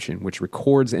vibratory motion, which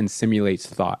records and simulates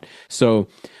thought. So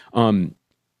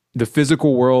the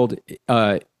physical world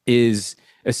is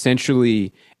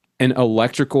essentially an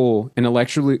electrically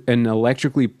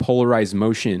polarized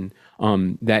motion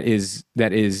that is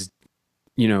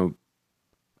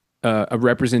a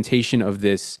representation of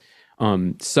this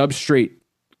substrate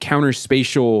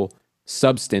counterspatial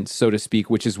substance, so to speak,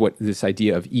 which is what this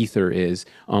idea of ether is,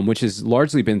 which has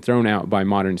largely been thrown out by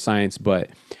modern science,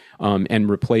 but and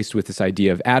replaced with this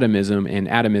idea of atomism. And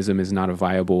atomism is not a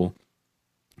viable,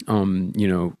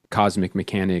 cosmic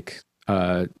mechanic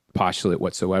postulate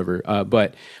whatsoever.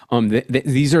 But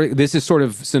this is sort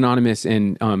of synonymous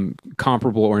and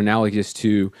comparable or analogous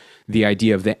to the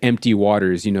idea of the empty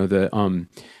waters, the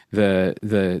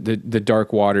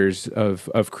dark waters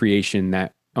of creation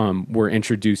that were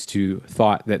introduced to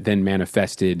thought that then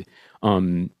manifested.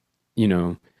 The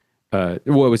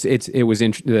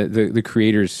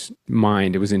creator's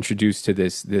mind. It was introduced to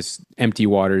this empty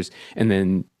waters, and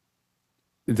then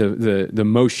the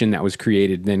motion that was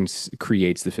created then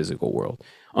creates the physical world.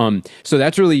 So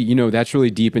that's really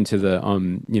deep into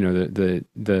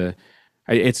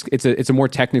it's a more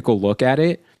technical look at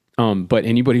it. But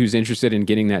anybody who's interested in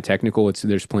getting that technical,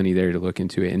 there's plenty there to look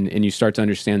into it. And you start to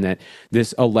understand that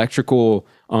this electrical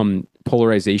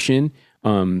polarization,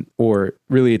 or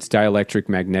really it's dielectric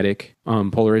magnetic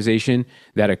polarization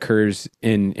that occurs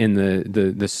in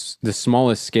the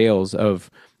smallest scales of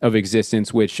of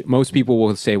existence, which most people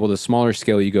will say, well, the smaller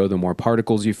scale you go, the more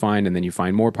particles you find, and then you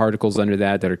find more particles under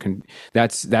that are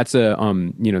that's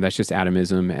just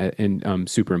atomism and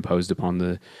superimposed upon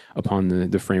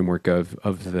the framework of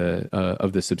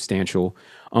the substantial.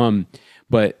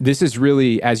 But this is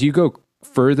really, as you go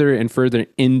further and further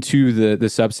into the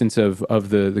substance of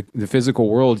the physical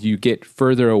world, you get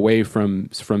further away from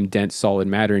dense solid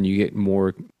matter, and you get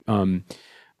more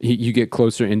you get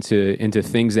closer into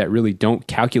things that really don't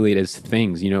calculate as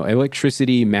things.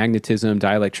 Electricity, magnetism,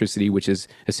 dielectricity, which is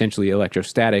essentially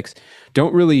electrostatics,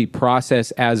 don't really process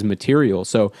as material.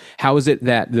 So how is it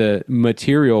that the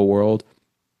material world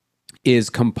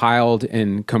is compiled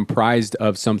and comprised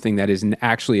of something that is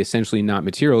actually essentially not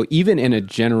material, even in a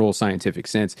general scientific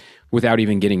sense, without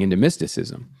even getting into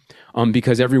mysticism?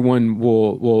 Because everyone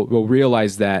will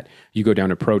realize that you go down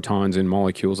to protons and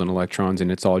molecules and electrons, and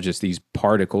it's all just these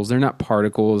particles. They're not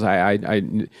particles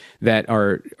that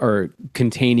are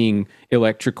containing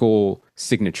electrical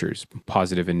signatures,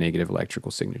 positive and negative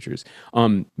electrical signatures.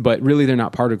 But really, they're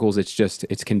not particles.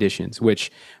 It's conditions,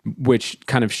 which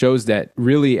kind of shows that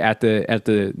really at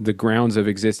the grounds of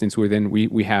existence within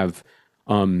we have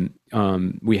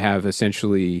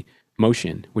essentially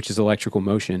motion, which is electrical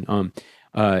motion.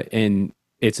 And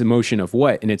it's a motion of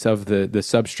what? And it's of the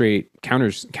substrate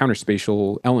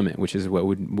counterspatial element, which is what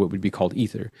would be called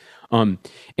ether. And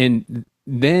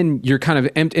then you're kind of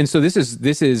empty. And so this is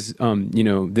this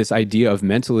idea of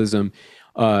mentalism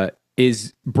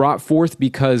is brought forth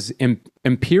because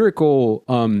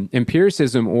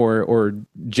empiricism or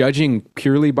judging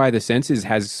purely by the senses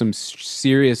has some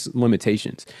serious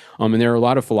limitations. And there are a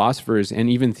lot of philosophers and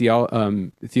even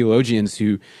theologians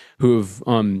who have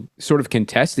sort of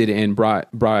contested and brought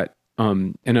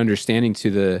an understanding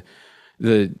to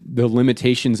the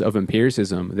limitations of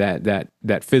empiricism,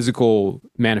 that physical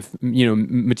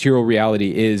material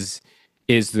reality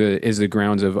is the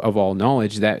grounds of all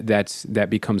knowledge. That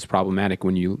becomes problematic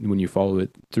when you follow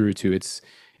it through to its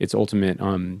ultimate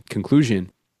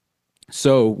conclusion.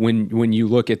 So when you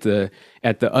look at the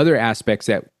other aspects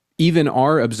that even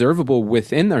are observable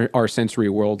within our sensory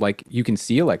world, like you can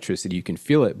see electricity, you can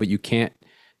feel it, but you can't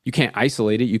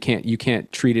isolate it. You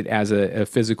can't treat it as a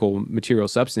physical material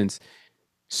substance.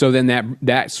 So then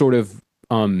that sort of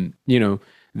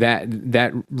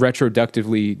that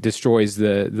retroductively destroys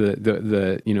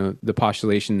the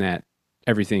postulation that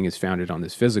everything is founded on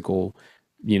this physical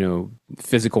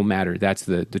matter. That's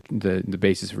the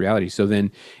basis of reality. So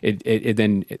then it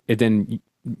then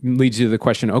leads you to the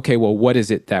question, okay, well, what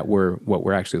is it that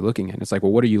we're actually looking at? And it's like,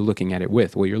 well, what are you looking at it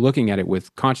with? Well, you're looking at it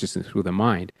with consciousness, with a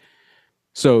mind.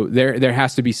 So there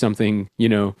has to be something,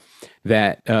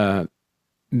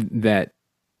 that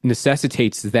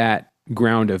necessitates that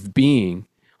ground of being.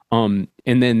 And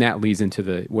then that leads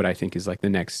into what I think is like the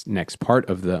next part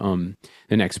of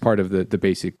the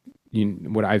basic,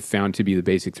 what I've found to be the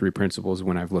basic three principles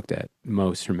when I've looked at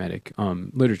most Hermetic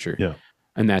literature. Yeah.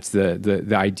 And that's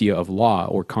the idea of law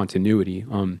or continuity.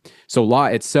 So law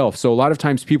itself. So a lot of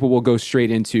times people will go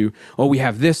straight into, oh, we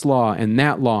have this law and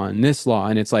that law and this law.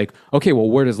 And it's like, okay, well,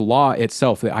 where does law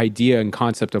itself, the idea and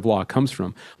concept of law, comes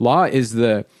from? Law is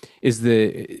the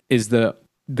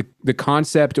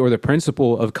concept or the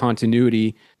principle of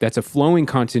continuity. That's a flowing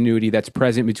continuity that's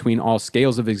present between all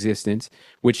scales of existence,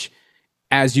 which,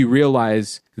 as you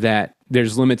realize that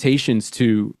there's limitations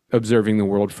to observing the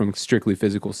world from strictly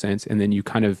physical sense, and then you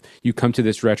come to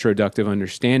this retroductive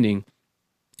understanding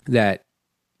that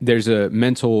there's a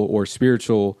mental or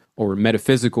spiritual or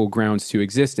metaphysical grounds to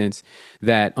existence,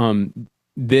 that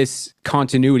this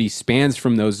continuity spans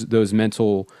from those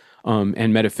mental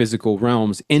and metaphysical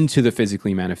realms into the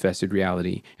physically manifested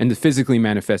reality. And the physically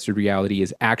manifested reality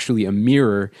is actually a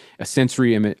mirror, a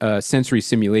sensory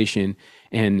simulation,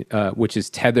 and which is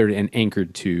tethered and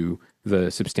anchored to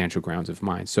the substantial grounds of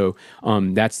mind. So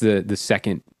that's the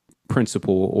second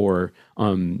principle, or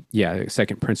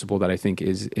second principle that I think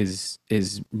is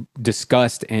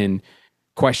discussed and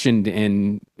questioned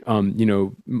and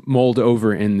mulled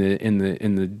over in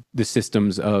the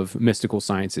systems of mystical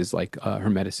sciences like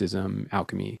Hermeticism,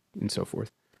 alchemy, and so forth.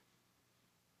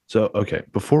 So okay,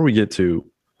 before we get to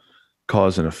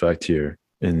cause and effect here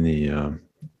in the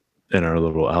in our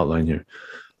little outline here,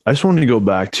 I just wanted to go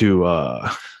back to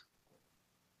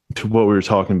what we were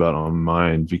talking about on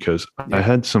mind, because I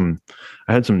had some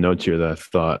notes here that I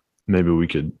thought maybe we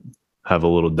could have a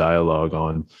little dialogue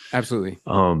on. Absolutely.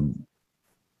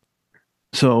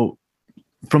 So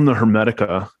from the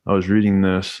Hermetica, I was reading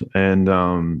this,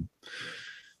 and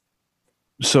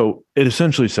so it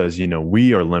essentially says,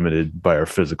 we are limited by our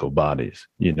physical bodies,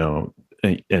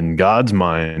 and God's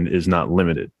mind is not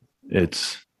limited.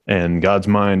 It's And God's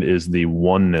mind is the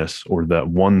oneness, or that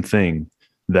one thing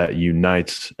that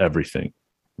unites everything,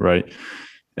 right?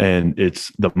 And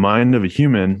it's the mind of a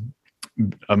human.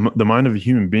 The mind of a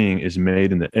human being is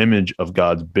made in the image of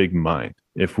God's big mind.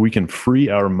 If we can free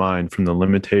our mind from the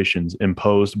limitations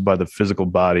imposed by the physical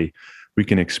body, we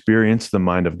can experience the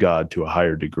mind of God to a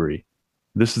higher degree.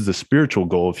 This is the spiritual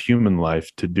goal of human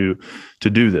life, to do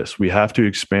this. We have to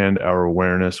expand our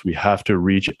awareness. We have to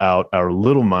reach out our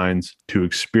little minds to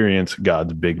experience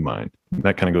God's big mind. And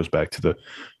that kind of goes back to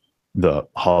the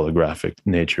holographic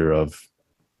nature of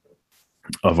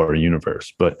our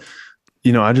universe. But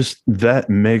that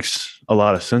makes a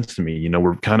lot of sense to me.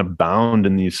 We're kind of bound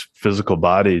in these physical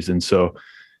bodies, and so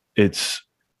it's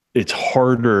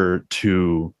harder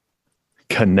to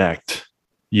connect,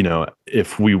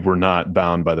 if we were not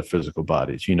bound by the physical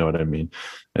bodies. You know what I mean?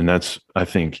 And I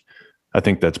think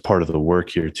that's part of the work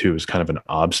here too, is kind of an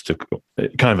obstacle.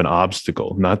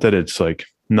 Not that it's like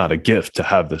not a gift to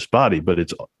have this body, but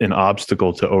it's an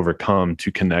obstacle to overcome,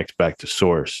 to connect back to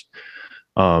source.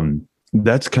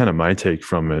 That's kind of my take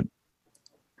from it.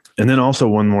 And then also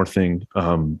one more thing,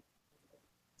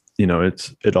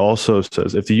 it also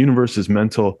says, if the universe is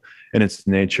mental in its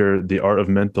nature, the art of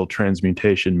mental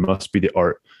transmutation must be the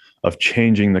art of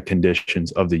changing the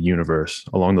conditions of the universe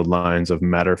along the lines of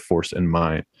matter, force, and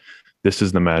mind. This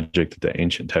is the magic that the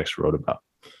ancient texts wrote about.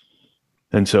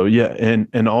 And so, yeah.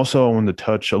 And also I wanted to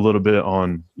touch a little bit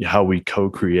on how we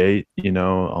co-create,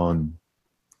 on,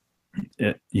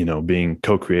 being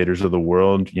co-creators of the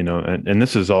world, and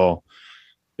this is all,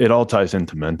 it all ties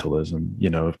into mentalism,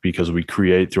 because we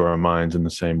create through our minds in the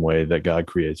same way that God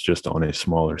creates, just on a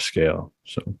smaller scale.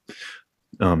 So,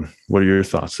 what are your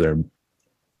thoughts there?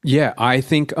 Yeah, I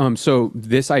think, so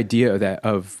this idea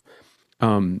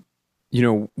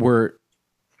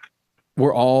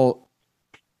we're all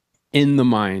in the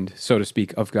mind, so to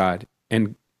speak, of God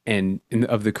and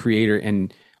of the creator.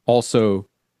 And also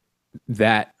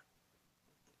that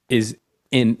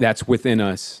that's within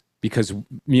us, because,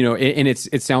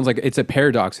 it sounds like it's a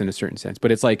paradox in a certain sense,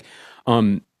 but it's like,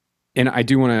 and I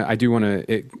do want to,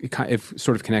 it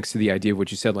sort of connects to the idea of what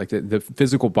you said, like the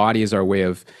physical body is our way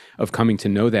of coming to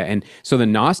know that. And so the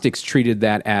Gnostics treated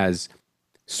that as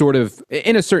sort of,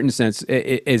 in a certain sense,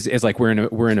 is like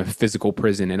we're in a physical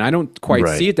prison. And I don't quite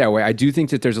see it that way. I do think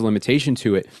that there's a limitation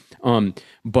to it.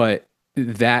 But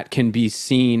that can be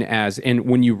seen as, and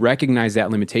when you recognize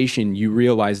that limitation, you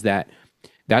realize that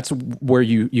that's where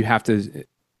you have to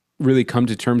really come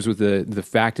to terms with the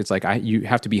fact. It's like, you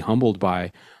have to be humbled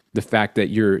by the fact that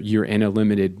you're in a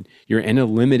limited,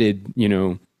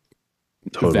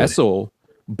 totally, vessel,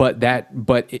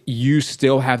 but you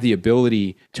still have the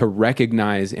ability to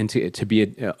recognize and to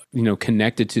be,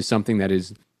 connected to something that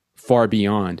is far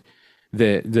beyond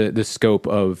the scope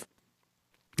of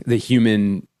the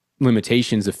human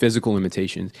limitations, the physical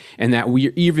limitations, and that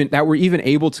we're even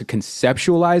able to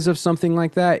conceptualize of something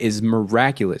like that is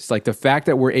miraculous. Like the fact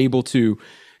that we're able to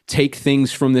take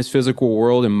things from this physical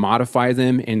world and modify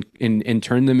them and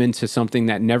turn them into something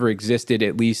that never existed,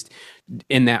 at least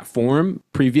in that form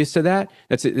previous to that.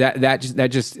 It's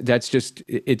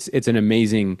an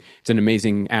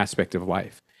amazing aspect of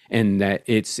life, and that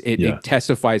it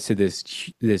testifies to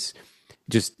this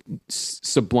just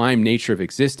sublime nature of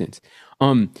existence.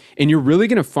 And you're really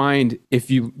going to find, if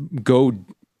you go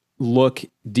look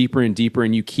deeper and deeper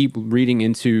and you keep reading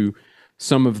into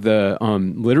some of the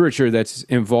literature that's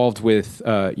involved with,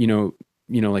 like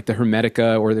the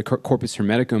Hermetica or the Corpus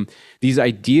Hermeticum, these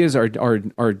ideas are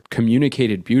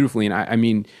communicated beautifully. And I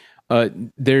mean,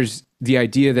 there's the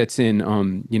idea that's in,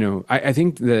 I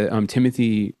think the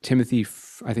Timothy,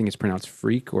 I think it's pronounced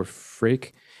Freak or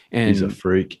Frick. And he's a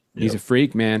freak. He's a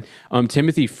freak, man.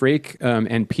 Timothy Frake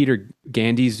and Peter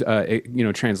Gandy's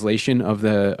translation of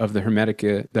the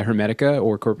Hermetica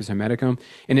or Corpus Hermeticum,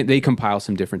 and they compile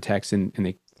some different texts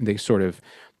and they sort of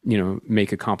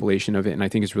make a compilation of it, and I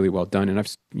think it's really well done. And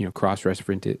I've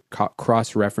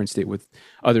cross-referenced it with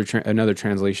another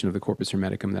translation of the Corpus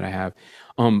Hermeticum that I have.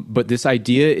 But this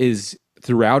idea is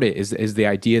throughout it is the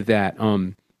idea that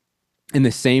in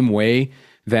the same way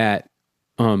that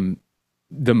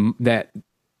that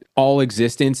all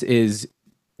existence is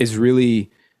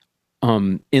really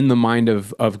in the mind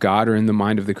of God, or in the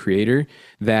mind of the creator,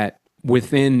 that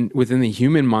within the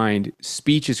human mind,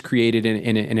 speech is created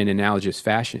in an analogous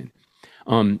fashion.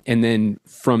 And then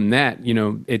from that,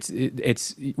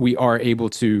 we are able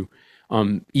to,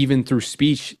 even through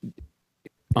speech,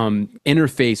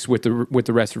 interface with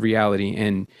the rest of reality.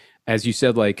 And as you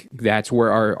said, like that's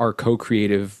where our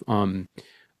co-creative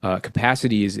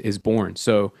capacity is born.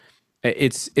 So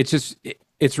it's just,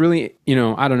 it's really,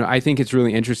 I don't know. I think it's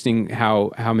really interesting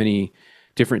how many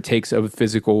different takes of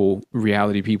physical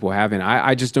reality people have. And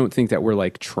I just don't think that we're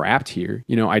like trapped here.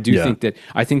 I do Yeah.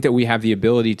 think that we have the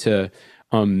ability to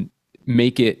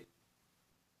make it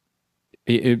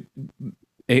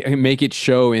make it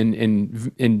show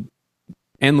in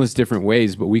endless different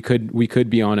ways, but we could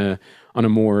be on a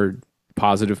more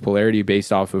positive polarity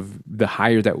based off of the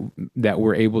higher that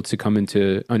we're able to come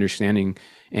into understanding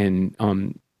and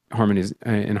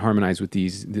harmonize with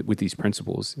these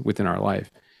principles within our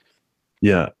life.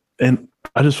 Yeah. And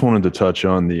I just wanted to touch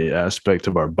on the aspect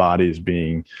of our bodies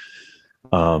being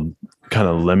kind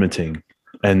of limiting.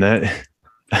 And that,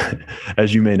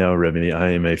 as you may know, Remy, I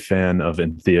am a fan of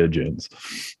entheogens.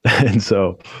 And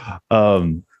so,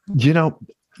 honestly,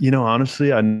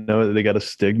 I know that they got a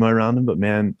stigma around them, but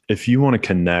man, if you want to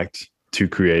connect to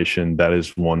creation, that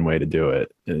is one way to do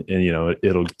it. And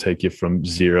it'll take you from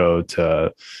zero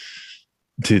to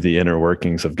the inner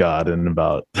workings of God in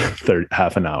about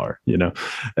half an hour,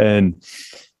 and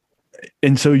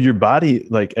so your body,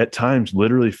 like at times,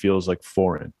 literally feels like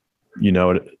foreign,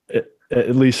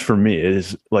 at least for me, it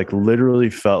is like literally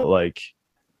felt like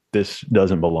this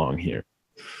doesn't belong here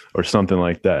or something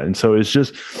like that. And so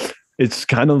it's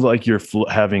kind of like you're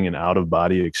having an out of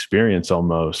body experience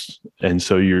almost. And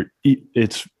so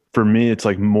for me, it's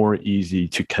like more easy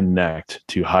to connect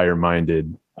to higher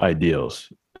minded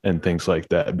ideals and things like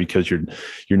that, because you're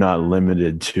not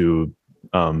limited to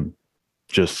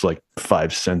just like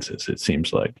five senses, it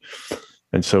seems like.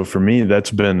 And so for me,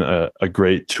 that's been a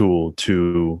great tool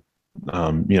to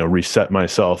reset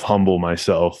myself, humble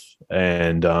myself,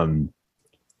 and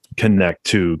connect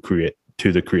to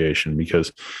the creation,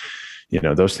 because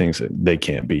those things, they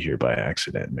can't be here by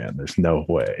accident, man. There's no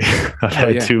way. I've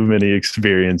had too many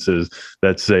experiences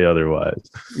that say otherwise.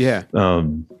 Yeah.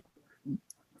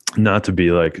 Not to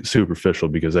be like superficial,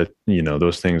 because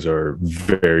those things are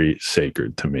very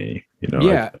sacred to me.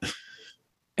 Yeah.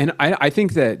 And I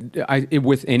think that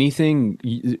with anything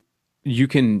you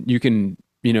can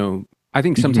I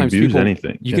think sometimes you can abuse people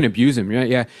anything. You can abuse them, right?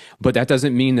 Yeah. But that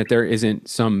doesn't mean that there isn't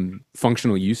some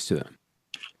functional use to them.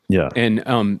 Yeah.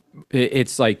 And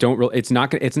it's like it's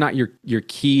not your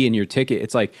key and your ticket.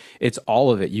 It's like it's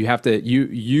all of it. You have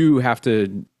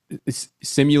to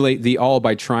simulate the all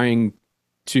by trying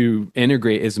to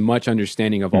integrate as much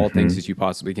understanding of all things as you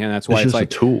possibly can. That's why it's like a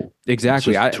tool.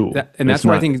 Exactly. It's just a tool. That's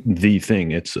why I think the thing,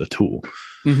 it's a tool.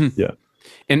 Mm-hmm. Yeah.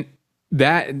 And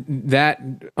that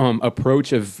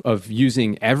approach of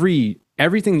using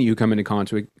everything that you come into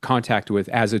contact with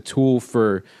as a tool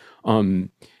for a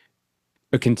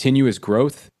continuous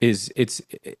growth it's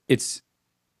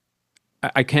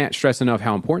I can't stress enough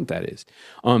how important that is.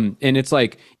 And it's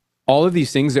like all of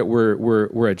these things that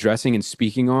we're addressing and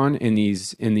speaking on in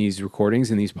these recordings,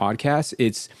 in these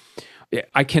podcasts,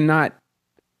 I cannot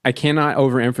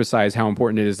overemphasize how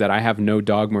important it is that I have no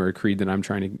dogma or creed that I'm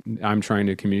trying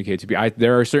to communicate to be.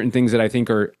 There are certain things that I think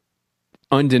are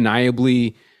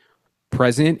undeniably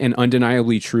present and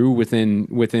undeniably true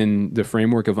within the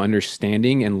framework of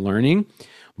understanding and learning,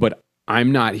 but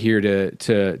I'm not here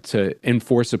to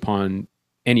enforce upon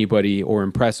anybody or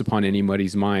impress upon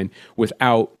anybody's mind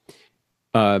without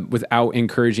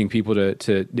encouraging people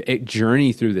to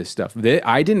journey through this stuff.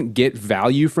 I didn't get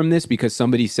value from this because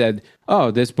somebody said, "Oh,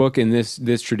 this book and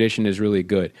this tradition is really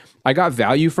good." I got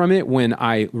value from it when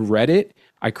I read it,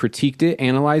 I critiqued it,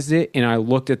 analyzed it, and I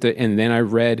looked at and then I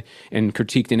read and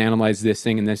critiqued and analyzed this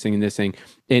thing and this thing and this thing.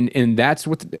 And that's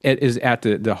what is at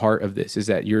the heart of this, is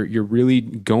that you're really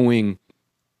going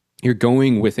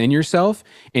within yourself,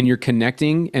 and you're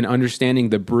connecting and understanding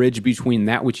the bridge between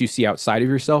that which you see outside of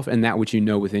yourself and that which you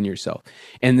know within yourself.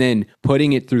 And then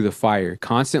putting it through the fire,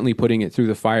 constantly putting it through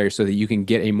the fire so that you can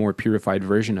get a more purified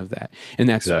version of that. And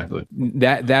that's exactly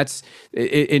that's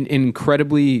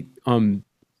incredibly,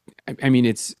 I mean,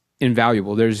 it's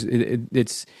invaluable.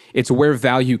 It's where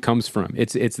value comes from.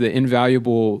 It's the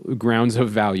invaluable grounds of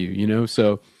value,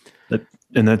 so.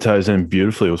 And that ties in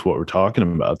beautifully with what we're talking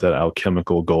about, that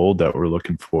alchemical gold that we're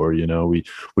looking for. We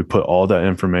put all that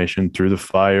information through the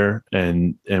fire,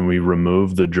 and we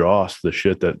remove the dross, the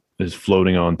shit that is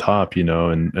floating on top,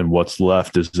 and what's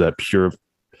left is that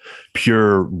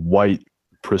pure white,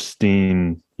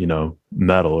 pristine,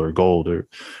 metal or gold or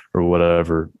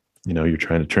whatever, you're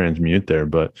trying to transmute there.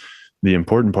 But the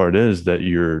important part is that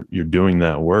you're doing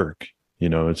that work.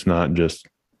 It's not just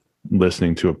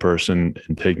listening to a person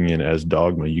and taking it as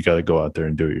dogma. You got to go out there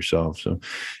and do it yourself. So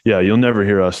yeah, you'll never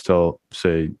hear us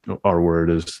say our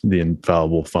word is the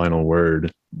infallible final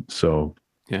word. So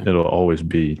It'll always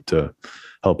be to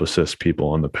help assist people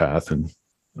on the path and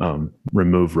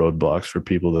remove roadblocks for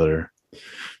people that are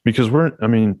Because I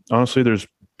mean, honestly, there's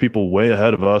people way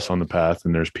ahead of us on the path,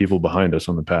 and there's people behind us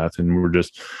on the path, and we're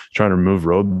just trying to remove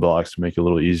roadblocks to make it a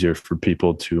little easier for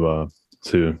people to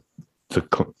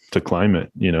to climb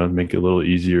it, make it a little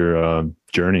easier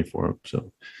journey for them.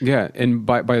 So Yeah, and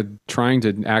by trying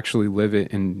to actually live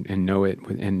it and know it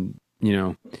and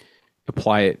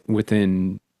apply it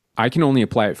within, I can only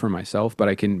apply it for myself,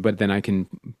 but then I can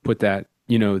put that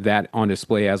that on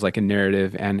display as like a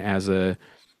narrative and as a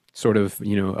sort of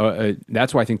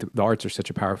that's why I think the arts are such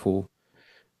a powerful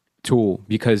tool,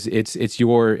 because it's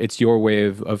your way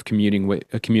of communicating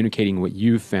what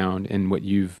you've found and what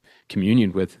you've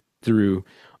communioned with through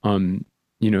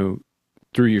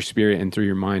through your spirit and through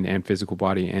your mind and physical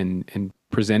body, and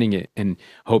presenting it and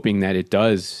hoping that it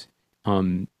does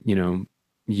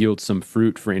yield some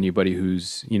fruit for anybody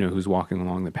who's walking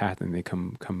along the path and they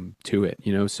come to it,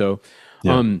 so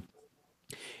yeah.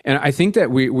 And I think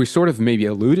that we sort of maybe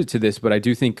alluded to this, but I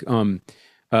do think do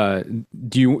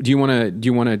you want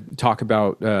to talk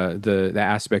about the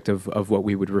aspect of what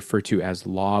we would refer to as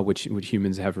law, which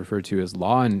humans have referred to as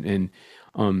law, and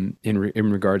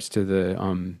in regards to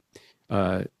the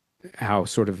how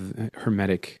sort of the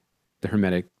Hermetic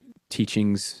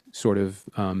teachings sort of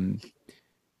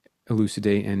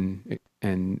elucidate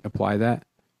and apply that?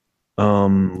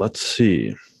 Let's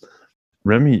see.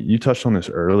 Remy, you touched on this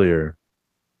earlier.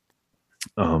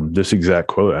 This exact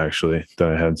quote, actually, that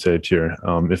I had saved here.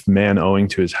 If man, owing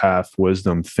to his half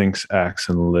wisdom, thinks, acts,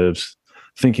 and lives,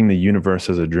 thinking the universe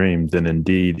as a dream, then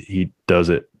indeed he does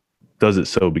it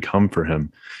so become for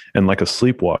him. And like a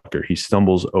sleepwalker, he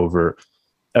stumbles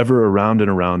ever around and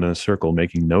around in a circle,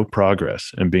 making no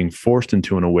progress, and being forced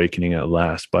into an awakening at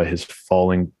last by his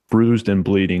falling bruised and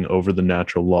bleeding over the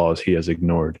natural laws he has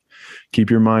ignored. Keep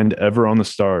your mind ever on the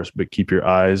stars, but keep your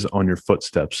eyes on your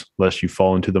footsteps, lest you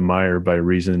fall into the mire by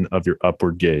reason of your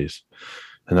upward gaze.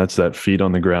 And that's that feet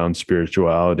on the ground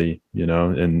spirituality,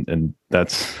 and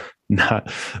that's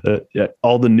not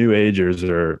all the new agers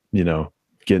are,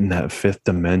 getting that fifth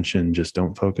dimension. Just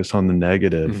don't focus on the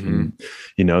negative. Mm-hmm.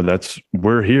 And,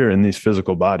 we're here in these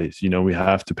physical bodies. We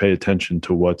have to pay attention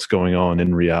to what's going on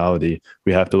in reality.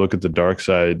 We have to look at the dark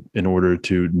side in order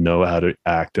to know how to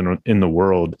act in the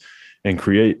world and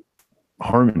create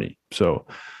harmony. So,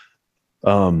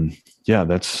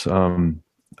 that's,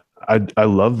 I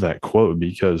love that quote,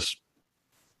 because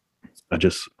I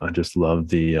just love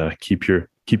the, keep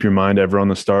your mind ever on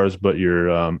the stars, but your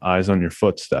eyes on your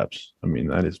footsteps. I mean,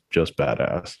 that is just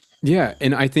badass. Yeah.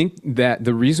 And I think that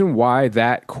the reason why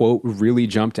that quote really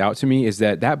jumped out to me is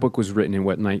that book was written in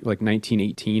like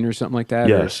 1918 or something like that.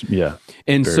 Yes. Yeah.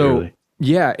 And Very so, early.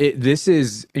 Yeah, this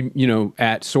is,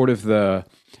 at sort of the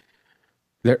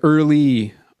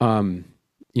early,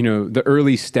 the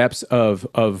early steps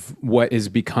of what is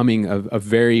becoming a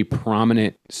very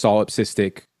prominent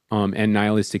solipsistic and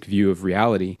nihilistic view of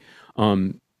reality,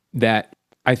 that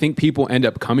I think people end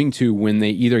up coming to when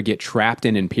they either get trapped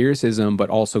in empiricism, but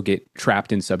also get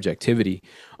trapped in subjectivity,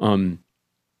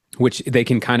 which they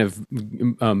can kind of,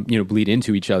 bleed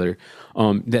into each other.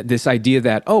 That this idea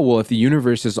that, oh, well, if the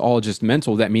universe is all just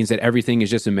mental, that means that everything is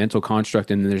just a mental construct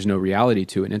and there's no reality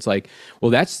to it. And it's like,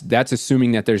 well, that's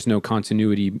assuming that there's no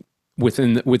continuity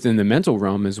within the mental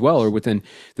realm as well, or within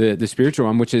the spiritual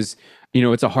realm, which is,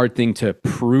 it's a hard thing to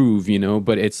prove,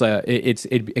 but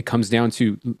it comes down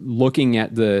to looking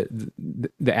at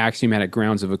the axiomatic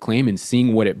grounds of a claim and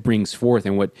seeing what it brings forth,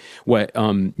 and what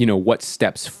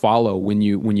steps follow when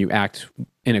you act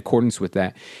in accordance with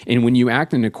that. And when you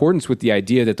act in accordance with the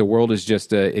idea that the world is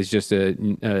just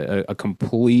a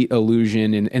complete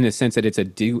illusion, in the sense that it's a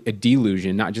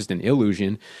delusion, not just an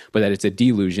illusion, but that it's a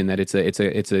delusion, that it's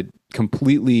a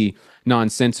completely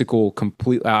nonsensical,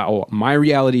 my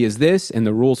reality is this, and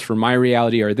the rules for my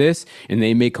reality are this, and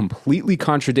they may completely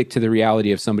contradict to the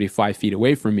reality of somebody 5 feet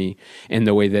away from me and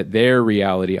the way that their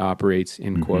reality operates,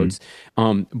 in quotes.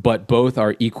 But both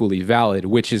are equally valid,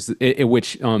 which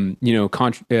breaks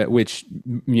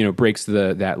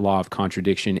that law of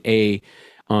contradiction. A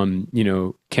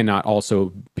cannot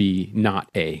also be not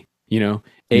A.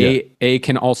 A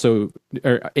can also,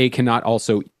 or A cannot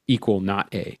also equal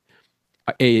not A.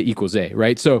 A equals A,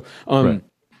 right? So Right.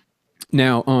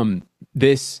 Now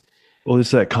this, well,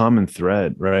 it's that common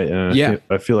thread, right? And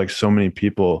I feel like so many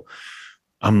people,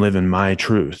 I'm living my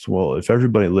truth. Well, if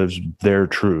everybody lives their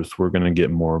truth, we're going to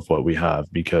get more of what we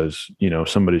have, because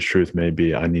somebody's truth may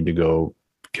be, I need to go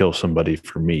kill somebody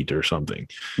for meat or something.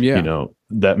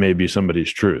 That may be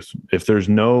somebody's truth. If there's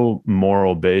no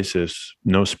moral basis,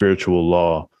 no spiritual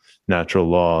law, natural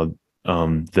law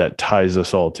that ties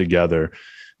us all together,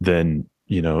 then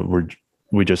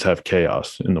we just have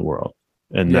chaos in the world.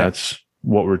 And that's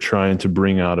what we're trying to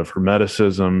bring out of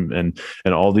Hermeticism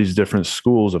and all these different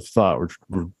schools of thought.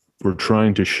 We're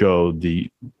trying to show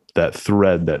that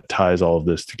thread that ties all of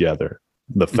this together,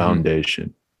 the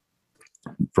foundation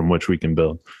from which we can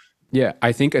build. Yeah,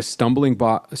 I think a stumbling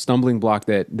block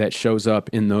that shows up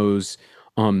in those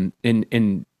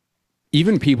in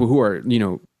even people who are,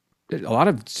 a lot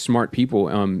of smart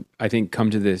people, I think, come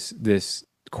to this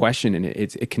question, and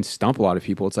it can stump a lot of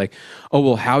people. It's like, oh,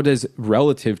 well, how does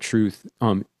relative truth,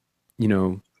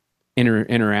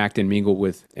 interact and mingle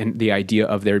with the idea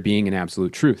of there being an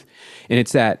absolute truth? And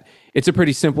it's a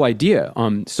pretty simple idea.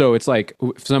 So it's like,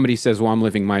 if somebody says, well, I'm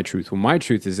living my truth. Well, my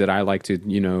truth is that I like to,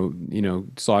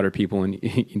 slaughter people and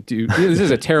do, this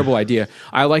is a terrible idea.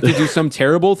 I like to do some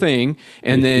terrible thing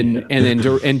and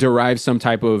then derive some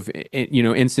type of,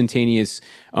 instantaneous,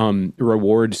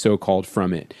 reward, so-called,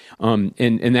 from it.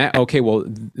 And that, okay, well,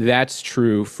 that's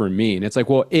true for me. And it's like,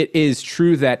 well, it is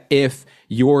true that if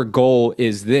your goal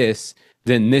is this,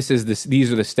 then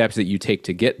these are the steps that you take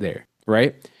to get there.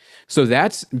 Right. So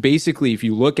that's basically, if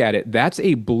you look at it, that's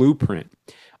a blueprint.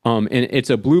 And it's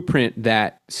a blueprint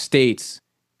that states,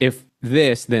 if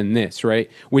this, then this,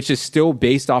 right? Which is still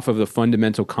based off of the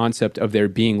fundamental concept of there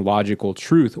being logical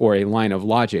truth or a line of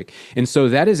logic. And so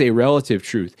that is a relative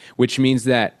truth, which means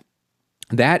that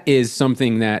is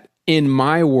something that in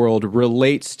my world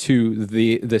relates to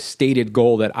the stated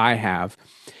goal that I have.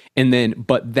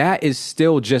 But that is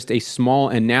still just a small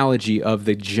analogy of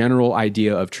the general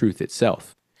idea of truth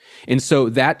itself. And so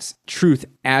that's truth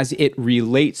as it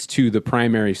relates to the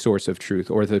primary source of truth,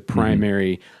 or the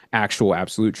primary actual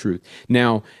absolute truth.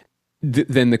 Now,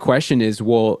 then the question is,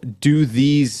 well, do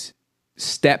these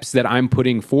steps that I'm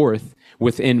putting forth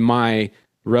within my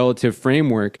relative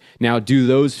framework, now do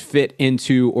those fit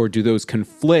into, or do those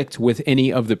conflict with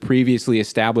any of the previously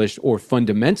established or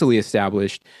fundamentally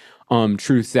established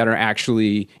truths that are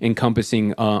actually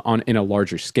encompassing in a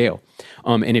larger scale?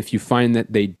 And if you find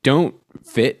that they don't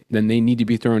fit, then they need to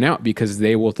be thrown out, because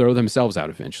they will throw themselves out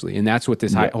eventually. And that's what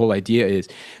this whole idea is.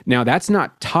 Now, that's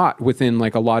not taught within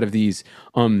like a lot of these,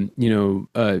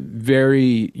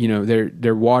 very,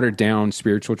 they're watered down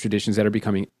spiritual traditions that are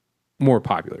becoming more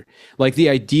popular. Like the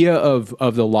idea of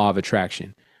the law of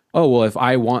attraction. Oh, well, if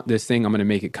I want this thing, I'm going to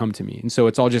make it come to me. And so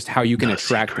it's all just how you can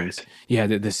attract things. Yeah,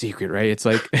 the secret, right? It's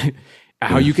like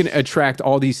how you can attract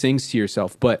all these things to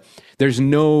yourself. But there's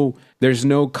no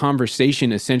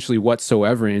conversation essentially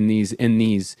whatsoever in these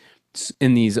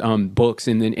books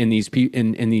and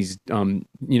in these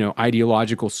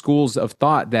ideological schools of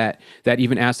thought that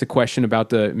even ask the question about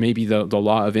the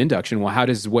law of induction. Well, how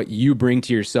does what you bring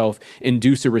to yourself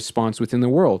induce a response within the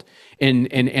world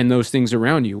and those things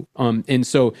around you? And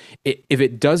so if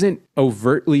it doesn't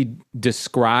overtly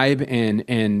describe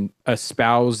and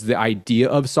espouse the idea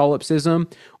of solipsism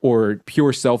or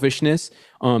pure selfishness,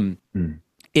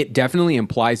 it definitely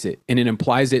implies it, and it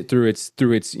implies it through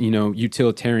its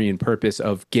utilitarian purpose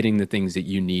of getting the things that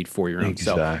you need for your own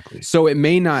self. So it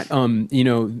may not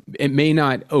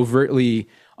overtly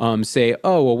say,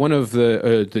 oh, well, one of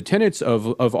the tenets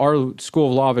of our school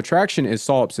of law of attraction is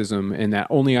solipsism, and that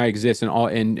only I exist,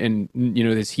 and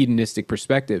this hedonistic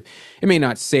perspective. It may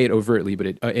not say it overtly, but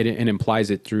it implies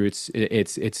it through its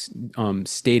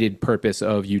stated purpose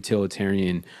of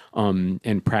utilitarian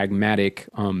and pragmatic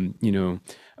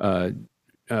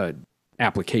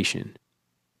application.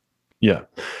 Yeah.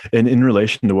 And in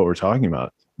relation to what we're talking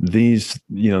about, these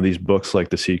books like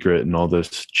The Secret and all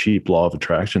this cheap law of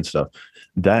attraction stuff,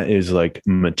 that is like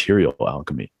material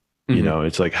alchemy.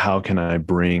 It's like, how can I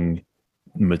bring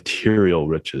material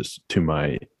riches to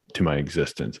my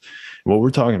existence? What we're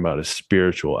talking about is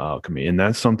spiritual alchemy, and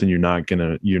that's something you're not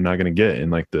gonna get in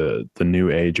like the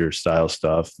new ager style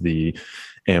stuff, the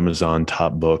Amazon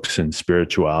top books and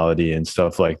spirituality and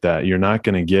stuff like that. You're not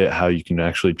going to get how you can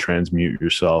actually transmute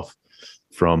yourself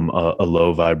from a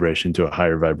low vibration to a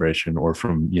higher vibration, or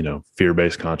from,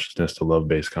 fear-based consciousness to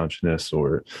love-based consciousness,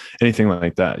 or anything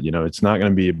like that. It's not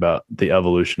going to be about the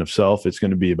evolution of self. It's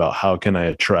going to be about how can I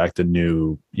attract a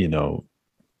new,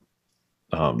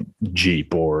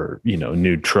 Jeep or,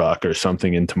 new truck or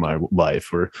something into my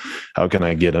life, or how can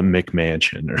I get a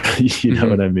McMansion, or, you know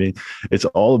what I mean? It's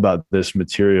all about this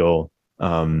material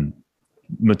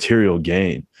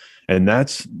gain. And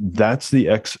that's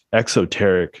the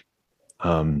exoteric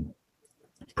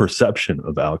perception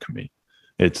of alchemy.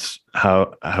 It's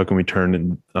how can we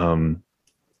turn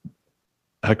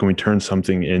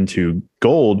something into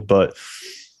gold, but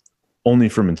only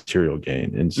for material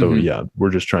gain. And so,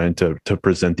 we're just trying to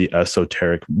present the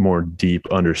esoteric, more deep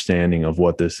understanding of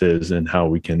what this is and how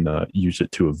we can use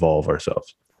it to evolve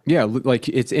ourselves. Yeah, like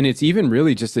it's even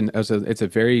really just it's a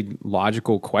very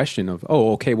logical question of,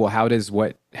 oh, okay, well, how does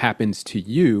what happens to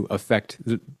you affect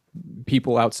the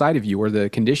people outside of you, or the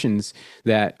conditions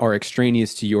that are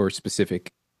extraneous to your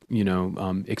specific,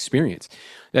 experience?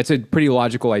 That's a pretty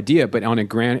logical idea, but on a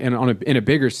grand and in a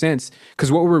bigger sense,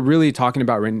 because what we're really talking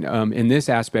about in this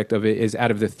aspect of it is,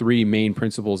 out of the three main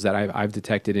principles that I've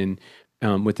detected in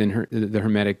within the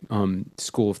Hermetic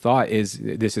school of thought, is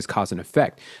this is cause and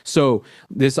effect. So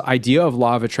this idea of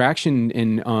law of attraction,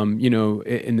 and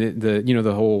in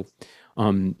the whole,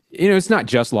 it's not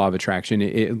just law of attraction.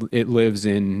 It lives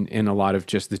in a lot of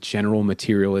just the general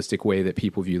materialistic way that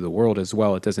people view the world as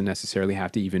well. It doesn't necessarily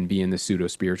have to even be in the pseudo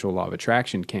spiritual law of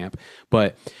attraction camp,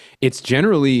 but it's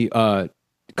generally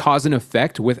cause and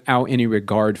effect without any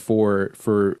regard for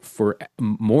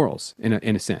morals in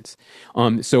a sense.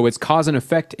 So it's cause and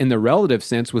effect in the relative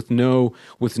sense, with no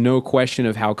question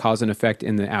of how cause and effect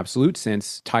in the absolute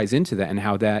sense ties into that, and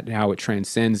how it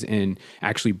transcends and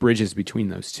actually bridges between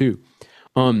those two.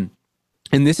 And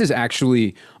this is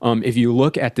actually, if you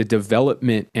look at the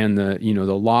development and the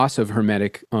loss of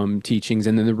Hermetic teachings,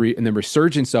 and then the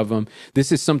resurgence of them,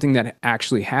 this is something that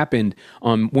actually happened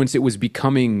once it was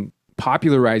becoming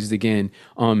popularized again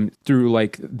through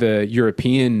like the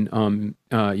European,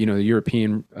 the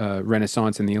European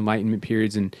Renaissance and the Enlightenment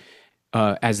periods, and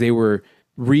as they were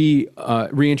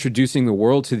reintroducing the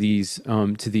world to these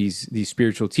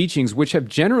spiritual teachings, which have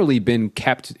generally been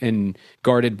kept and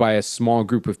guarded by a small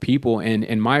group of people. And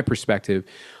in my perspective,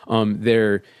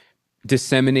 they're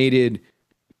disseminated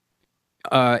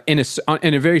in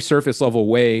a very surface level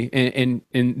way, and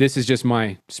this is just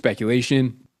my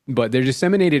speculation, but they're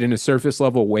disseminated in a surface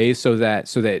level way so that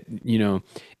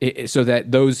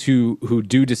those who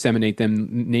do disseminate them,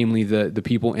 namely the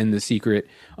people in the secret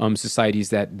societies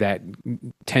that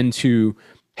tend to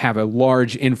have a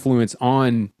large influence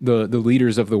on the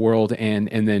leaders of the world, and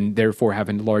then therefore have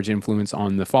a large influence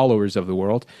on the followers of the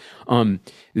world,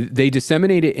 they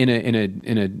disseminate it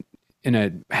in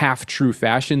a half true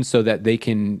fashion so that they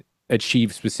can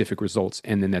achieve specific results,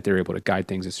 and then that they're able to guide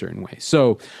things a certain way.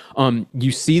 So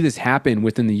you see this happen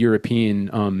within the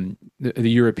European the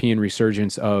European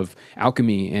resurgence of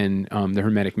alchemy and the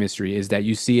Hermetic mystery, is that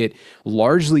you see it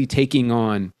largely taking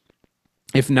on,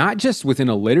 if not just within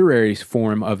a literary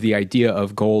form of the idea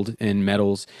of gold and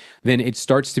metals, then it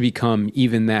starts to become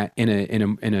even that in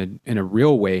a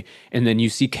real way. And then you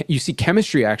see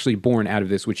chemistry actually born out of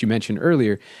this, which you mentioned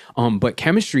earlier. But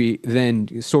chemistry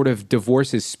then sort of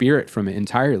divorces spirit from it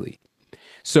entirely.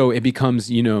 So it becomes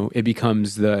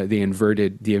the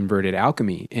inverted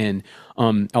alchemy. And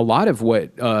a lot of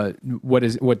what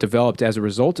developed as a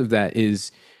result of that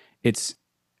is it's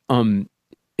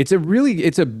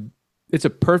a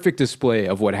perfect display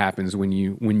of what happens when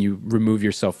you remove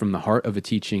yourself from the heart of a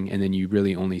teaching, and then you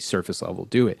really only surface level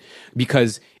do it,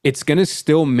 because it's going to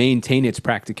still maintain its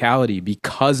practicality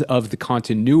because of the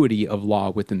continuity of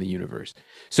law within the universe.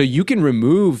 So you can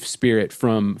remove spirit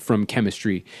from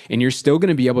chemistry, and you're still going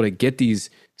to be able to get these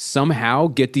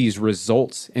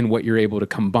results in what you're able to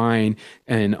combine,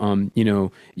 and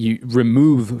you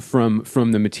remove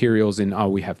from the materials,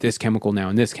 and we have this chemical now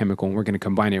and this chemical, and we're going to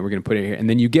combine it, we're going to put it here, and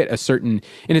then you get a certain,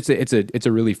 and it's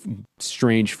a really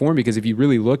strange form, because if you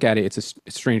really look at it, it's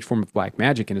a strange form of black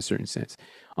magic in a certain sense.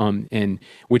 And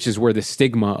which is where the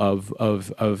stigma of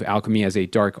alchemy as a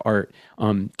dark art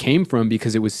came from,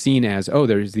 because it was seen as, oh,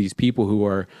 there's these people who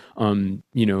are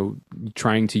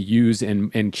trying to use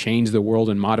and change the world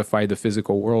and modify the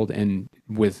physical world, and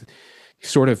with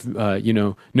sort of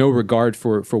no regard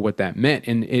for what that meant.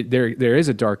 And there is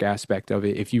a dark aspect of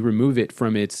it if you remove it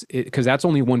from because that's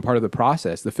only one part of the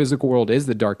process. The physical world is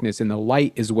the darkness, and the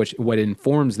light is what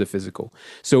informs the physical.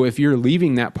 So if you're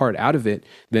leaving that part out of it,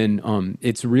 then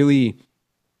it's really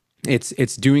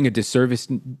it's doing a disservice,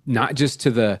 not just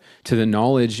to the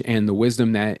knowledge and the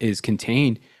wisdom that is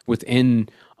contained within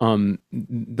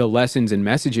the lessons and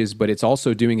messages, but it's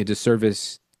also doing a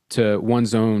disservice to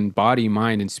one's own body,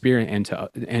 mind, and spirit, and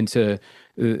to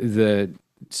the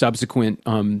subsequent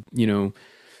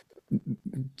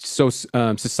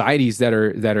societies that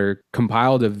are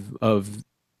compiled of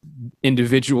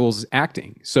individuals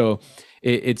acting. So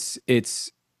it's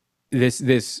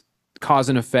this cause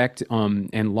and effect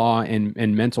and law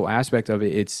and mental aspect of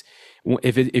it. It's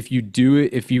if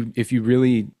you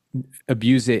really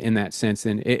abuse it in that sense,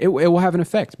 then it will have an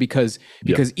effect, because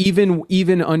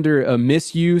even under a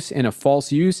misuse and a false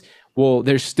use, well,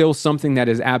 there's still something that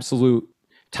is absolute,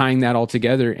 tying that all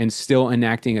together and still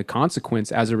enacting a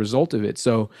consequence as a result of it.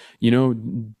 So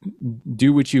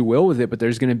do what you will with it, but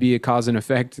there's going to be a cause and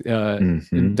effect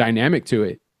dynamic to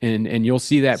it. and you'll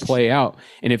see that play out.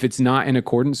 And if it's not in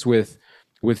accordance with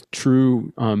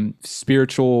true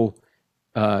spiritual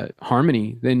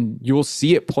harmony, then you'll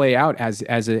see it play out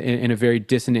in a very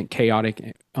dissonant,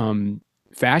 chaotic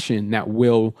fashion that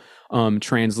will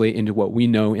translate into what we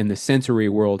know in the sensory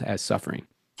world as suffering.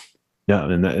 Yeah,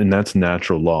 and that's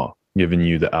natural law giving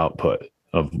you the output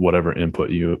of whatever input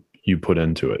you put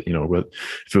into it.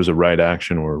 If it was a right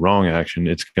action or a wrong action,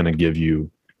 it's going to give you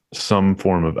some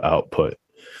form of output.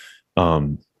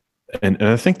 And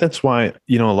I think that's why,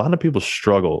 a lot of people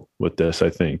struggle with this, I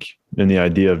think, in the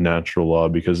idea of natural law,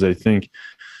 because they think,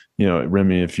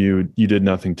 Remy, if you did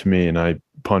nothing to me and I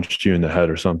punched you in the head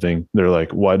or something, they're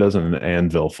like, why doesn't an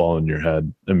anvil fall in your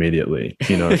head immediately?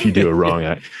 If you do a wrong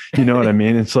act, you know what I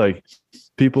mean? It's like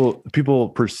people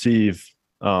perceive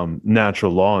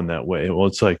natural law in that way. Well,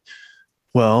 it's like,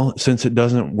 well, since it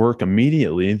doesn't work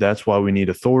immediately, that's why we need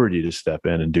authority to step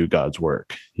in and do God's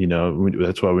work.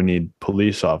 That's why we need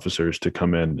police officers to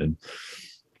come in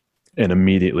and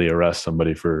immediately arrest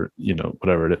somebody for,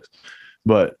 whatever it is.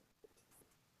 But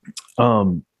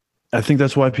I think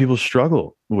that's why people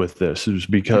struggle with this, is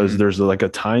because there's like a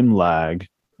time lag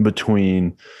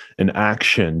between an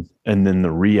action and then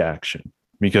the reaction,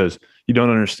 because you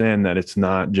don't understand that it's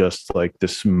not just like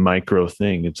this micro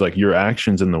thing. It's like your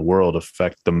actions in the world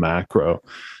affect the macro,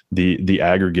 the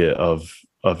aggregate of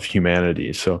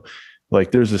humanity. So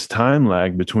like there's this time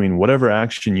lag between whatever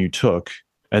action you took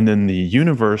and then the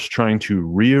universe trying to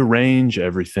rearrange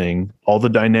everything, all the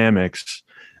dynamics,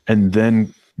 and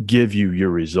then give you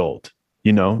your result.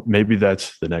 Maybe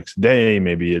that's the next day,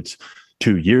 maybe it's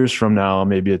 2 years from now,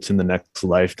 maybe it's in the next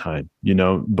lifetime,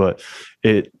 but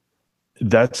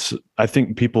I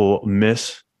think people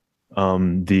miss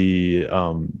the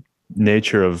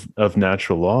nature of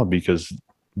natural law because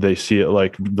they see it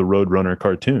like the Roadrunner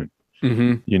cartoon.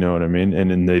 You know what I mean?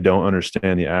 And they don't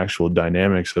understand the actual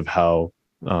dynamics of how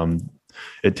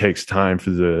it takes time for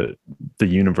the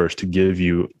universe to give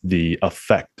you the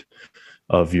effect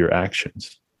of your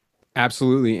actions.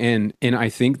 Absolutely. And I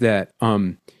think that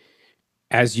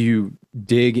as you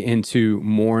dig into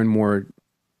more and more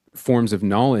forms of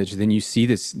knowledge, then you see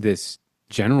this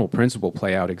general principle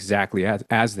play out exactly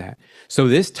as that. So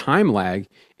this time lag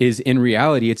is, in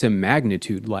reality, it's a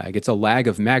magnitude lag. It's a lag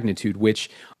of magnitude, which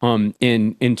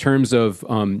in terms of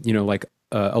like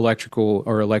electrical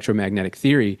or electromagnetic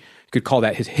theory, you could call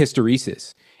that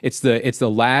hysteresis. It's the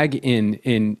lag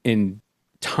in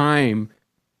time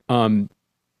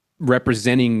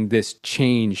representing this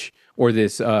change or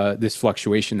this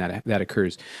fluctuation that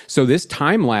occurs. So this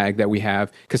time lag that we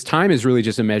have, because time is really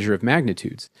just a measure of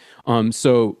magnitudes.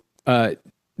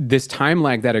 This time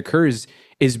lag that occurs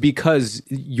is because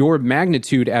your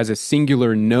magnitude as a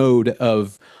singular node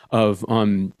of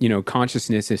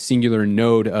consciousness, a singular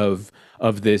node of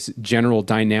this general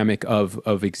dynamic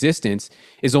of existence,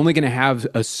 is only going to have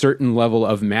a certain level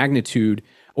of magnitude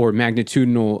or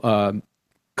magnitudinal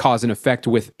cause and effect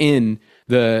within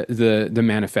the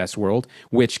manifest world,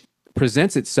 which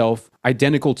presents itself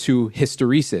identical to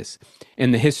hysteresis.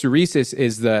 And the hysteresis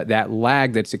is that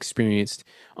lag that's experienced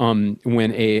when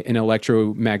an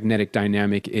electromagnetic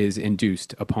dynamic is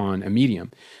induced upon a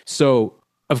medium. So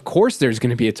of course there's going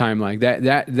to be a time lag.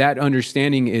 That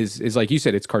understanding is like you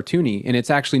said, it's cartoony, and it's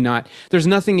actually not. There's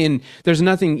nothing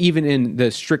even in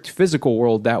the strict physical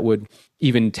world that would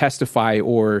even testify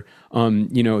or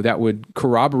that would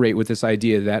corroborate with this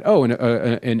idea that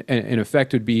an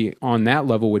effect would be on that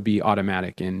level would be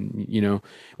automatic, and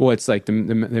it's like the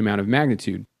amount of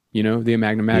magnitude. The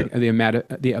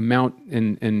amount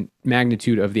and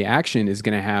magnitude of the action is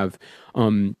going to have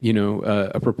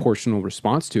a proportional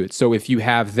response to it. So if you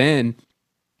have then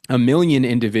 1 million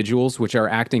individuals which are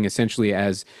acting essentially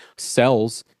as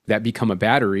cells that become a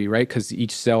battery, right? Because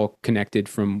each cell connected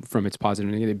from its positive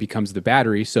and negative becomes the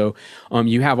battery. So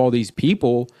you have all these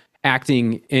people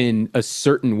acting in a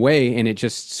certain way, and it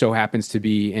just so happens to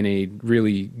be in a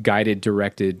really guided,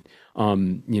 directed,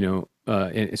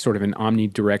 sort of an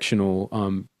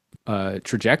omnidirectional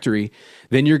trajectory.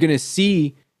 Then you're going to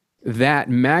see that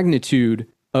magnitude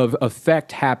of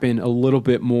effect happen a little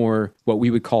bit more what we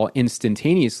would call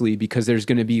instantaneously, because there's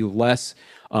going to be less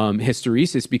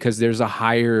hysteresis, because there's a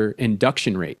higher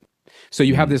induction rate. So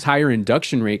you have this higher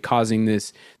induction rate causing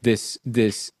this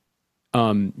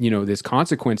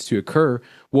consequence to occur.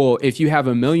 Well, if you have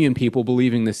 1 million people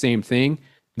believing the same thing,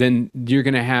 then you're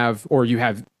going to have, or you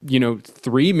have,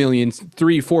 3 million,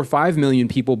 3, 4, 5 million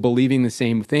people believing the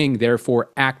same thing, therefore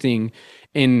acting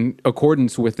in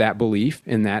accordance with that belief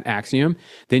and that axiom,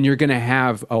 then you're going to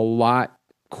have a lot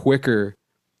quicker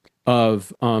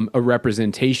of a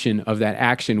representation of that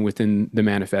action within the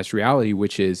manifest reality,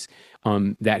 which is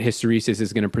that hysteresis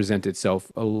is going to present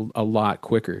itself a lot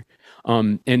quicker.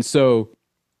 And so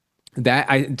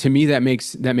to me that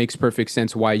makes perfect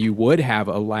sense why you would have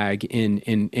a lag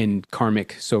in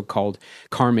karmic, so-called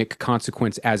karmic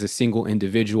consequence as a single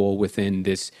individual within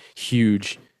this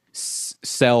huge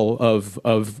cell of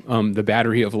the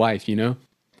battery of life, you know?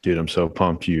 Dude, I'm so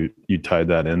pumped you tied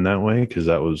that in that way, because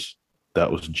that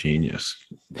was genius,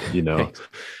 you know. Thanks.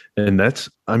 And that's,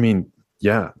 I mean,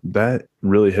 yeah, that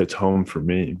really hits home for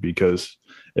me, because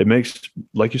it makes,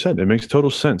 like you said, it makes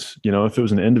total sense. You know, if it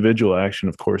was an individual action,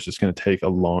 of course, it's going to take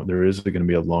there is going to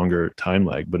be a longer time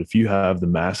lag. But if you have the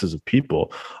masses of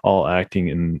people all acting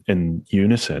in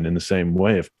unison in the same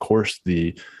way, of course,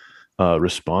 the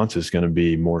response is going to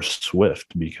be more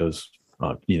swift, because,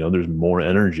 you know, there's more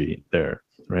energy there,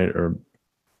 right? Or,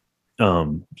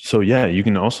 so yeah, you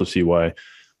can also see why,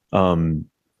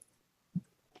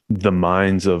 the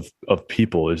minds of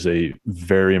people is a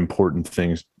very important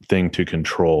thing to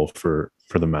control for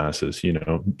the masses, you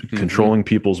know, controlling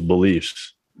people's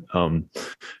beliefs. And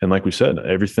like we said,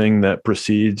 everything that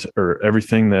precedes, or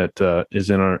everything that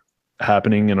is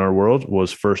happening in our world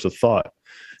was first a thought.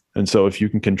 And so if you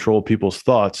can control people's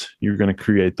thoughts, you're going to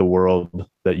create the world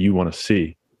that you want to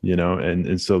see, you know.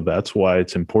 And so that's why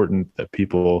it's important that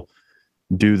people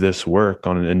do this work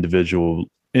on an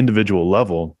individual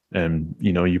level. And,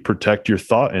 you know, you protect your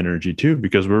thought energy too,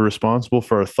 because we're responsible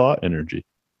for our thought energy,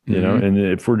 you know. And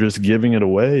if we're just giving it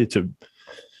away to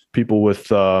people with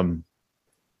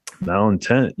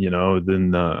malintent, you know,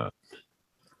 then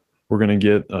we're going to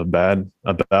get a bad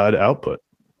output,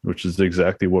 which is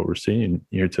exactly what we're seeing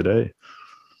here today.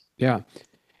 Yeah.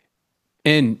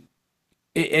 And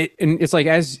it's like,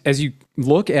 as you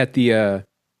look at the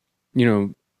you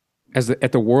know,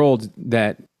 at the world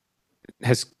that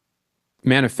has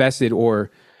manifested,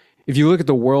 or if you look at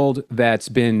the world that's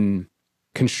been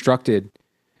constructed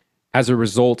as a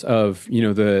result of, you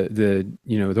know,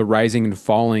 the rising and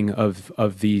falling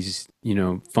of these, you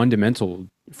know, fundamental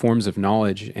forms of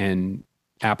knowledge and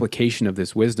application of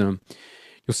this wisdom,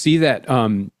 you'll see that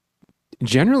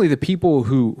generally the people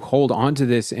who hold on to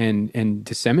this and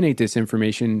disseminate this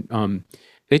information,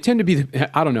 they tend to be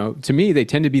I don't know, to me they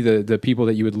tend to be the people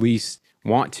that you would least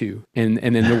want to, and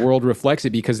then the world reflects it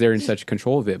because they're in such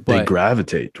control of it. But they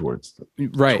gravitate towards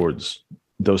right,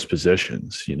 those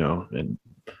positions, you know. And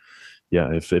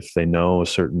yeah, if they know a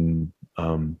certain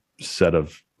set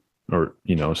of, or,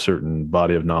 you know, a certain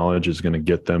body of knowledge is going to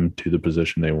get them to the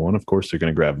position they want, of course they're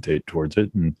going to gravitate towards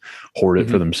it and hoard it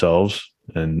for themselves.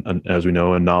 And as we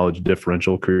know, a knowledge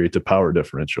differential creates a power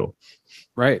differential.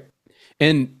 Right.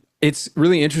 And it's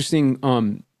really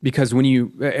interesting because when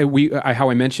how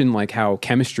I mentioned, like, how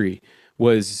chemistry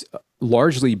was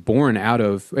largely born out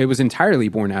of, it was entirely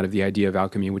born out of the idea of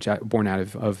alchemy, which born out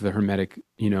of the Hermetic,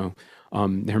 you know,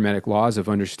 the Hermetic laws of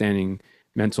understanding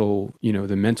mental, you know,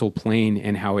 the mental plane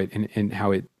and how it,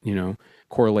 you know,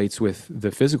 correlates with the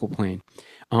physical plane.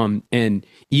 And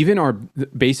even our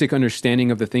basic understanding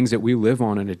of the things that we live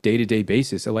on a day-to-day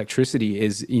basis, electricity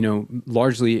is, you know,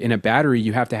 largely in a battery.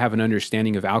 You have to have an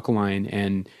understanding of alkaline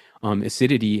and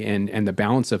acidity and the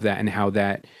balance of that, and how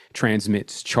that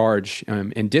transmits charge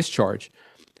and discharge.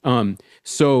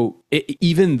 So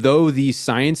even though these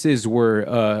sciences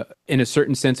were in a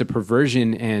certain sense a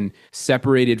perversion and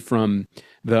separated from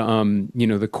the you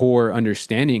know, the core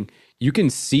understanding, you can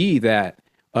see that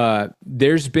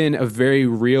there's been a very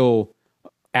real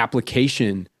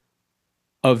application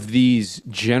of these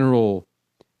general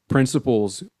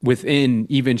principles within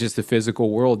even just the physical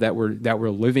world that we're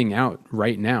living out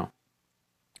right now.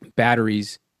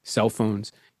 Batteries, cell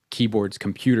phones, keyboards,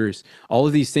 computers, all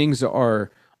of these things are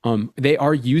they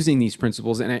are using these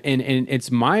principles, and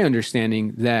it's my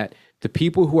understanding that the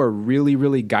people who are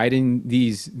really guiding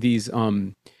these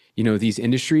you know, these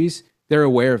industries, they're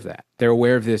aware of that. They're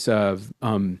aware of this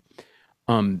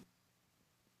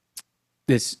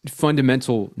this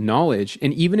fundamental knowledge,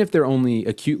 and even if they're only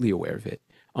acutely aware of it,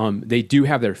 they do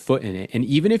have their foot in it. And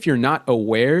even if you're not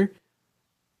aware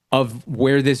of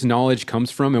where this knowledge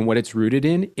comes from and what it's rooted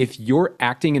in, if you're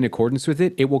acting in accordance with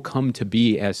it, it will come to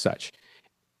be as such,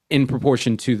 in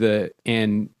proportion to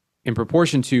and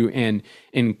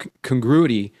in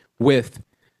congruity with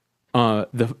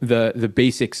the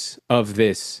basics of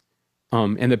this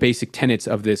and the basic tenets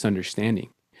of this understanding.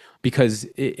 Because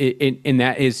and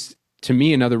that is, to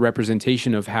me, another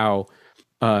representation of how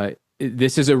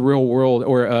this is a real world,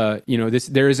 or you know,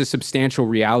 there is a substantial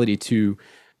reality to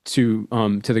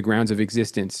the grounds of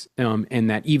existence, and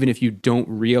that even if you don't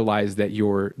realize that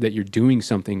you're doing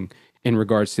something in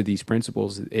regards to these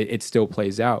principles, it still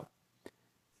plays out.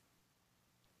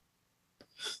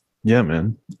 Yeah,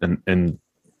 man. And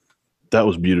that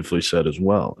was beautifully said as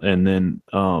well. And then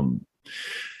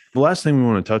the last thing we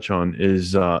want to touch on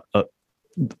is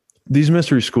these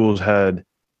mystery schools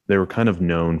they were kind of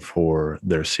known for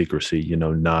their secrecy,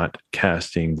 not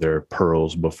casting their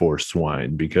pearls before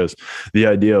swine, because the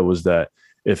idea was that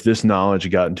if this knowledge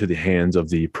got into the hands of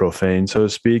the profane, so to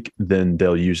speak, then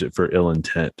they'll use it for ill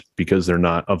intent, because they're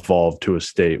not evolved to a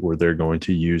state where they're going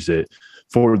to use it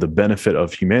for the benefit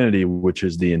of humanity, which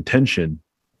is the intention.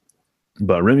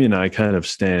 But Remy and I kind of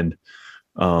stand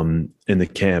in the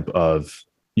camp of,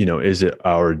 is it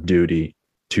our duty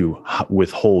to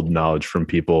withhold knowledge from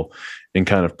people and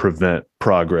kind of prevent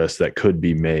progress that could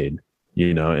be made,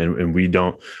 and we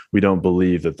don't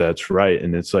believe that that's right.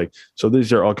 And it's like, so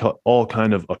these are all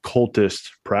kind of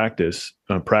occultist practices,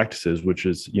 which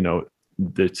is,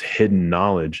 it's hidden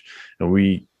knowledge. And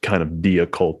we kind of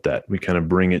de-occult that. We kind of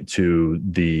bring it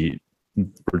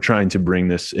we're trying to bring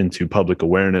this into public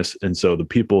awareness. And so the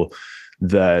people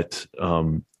that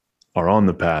are on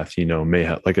the path, may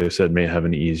have, like I said, may have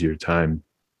an easier time.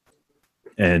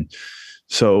 And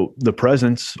so the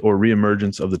presence or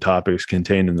reemergence of the topics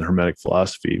contained in the Hermetic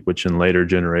philosophy, which in later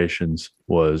generations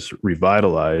was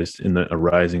revitalized in the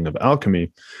arising of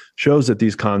alchemy, shows that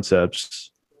these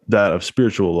concepts, that of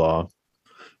spiritual law,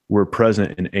 were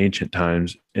present in ancient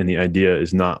times, and the idea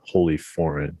is not wholly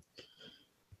foreign.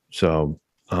 So,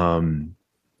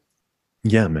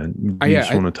 yeah, man, you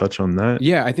just want to touch on that?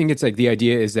 Yeah, I think it's like the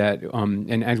idea is that,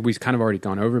 and as we've kind of already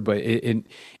gone over, but it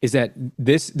is that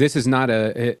this is not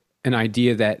an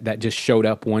idea that just showed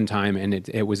up one time and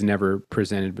it was never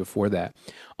presented before that.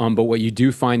 But what you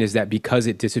do find is that because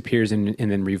it disappears and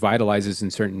then revitalizes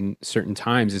in certain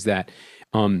times, is that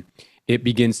it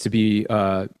begins to be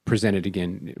presented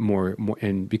again more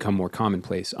and become more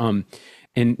commonplace.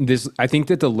 And this, I think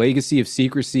that the legacy of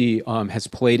secrecy has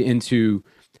played into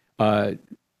the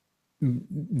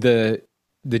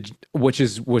which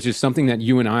is something that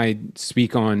you and I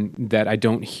speak on, that I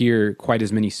don't hear quite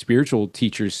as many spiritual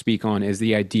teachers speak on, is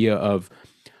the idea of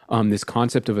this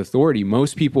concept of authority.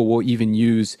 Most people will even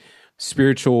use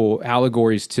spiritual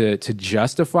allegories to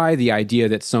justify the idea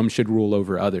that some should rule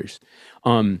over others.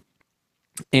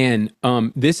 And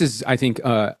this is, I think,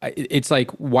 it's like,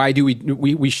 why do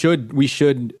we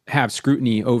should have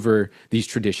scrutiny over these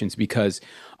traditions, because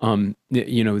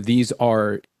these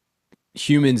are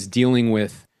humans dealing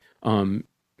with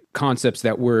concepts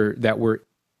that we're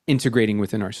integrating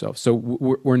within ourselves. So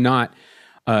we're not,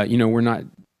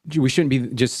 we shouldn't be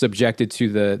just subjected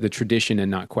to the tradition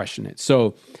and not question it.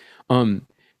 So the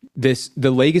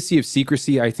legacy of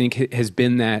secrecy, I think, has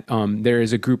been that there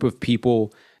is a group of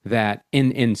people that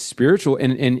in spiritual,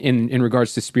 in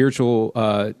regards to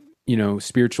spiritual,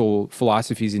 spiritual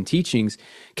philosophies and teachings,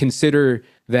 consider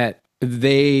that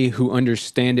they who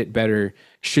understand it better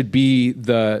should be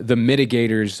the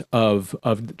mitigators of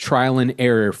trial and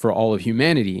error for all of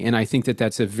humanity. And I think that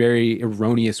that's a very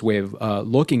erroneous way of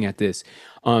looking at this,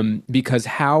 because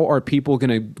how are people going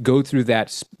to go through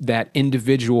that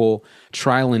individual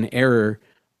trial and error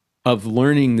of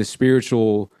learning the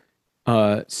spiritual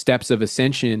steps of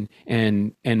ascension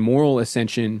and moral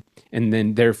ascension, and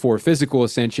then therefore physical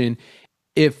ascension,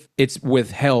 if it's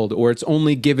withheld or it's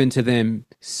only given to them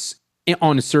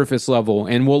on a surface level,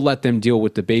 and we'll let them deal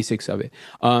with the basics of it?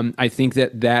 I think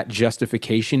that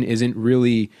justification isn't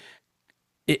really,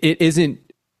 it isn't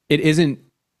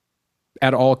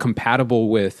at all compatible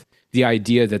with the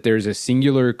idea that there's a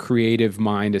singular creative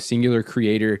mind, a singular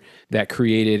creator that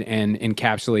created and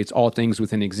encapsulates all things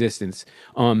within existence.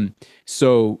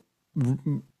 So,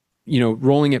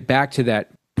 rolling it back to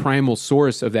that primal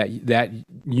source of that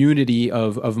unity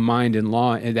of mind and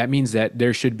law, and that means that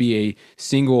there should be a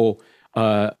single,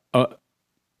 a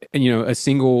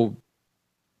single,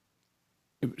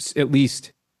 at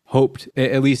least hoped,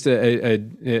 at least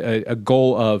a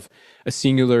goal of a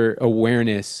singular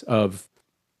awareness of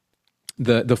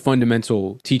the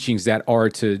fundamental teachings that are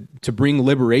to bring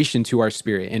liberation to our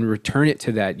spirit and return it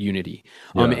to that unity.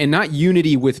 And not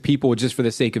unity with people just for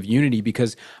the sake of unity,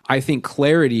 because I think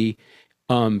clarity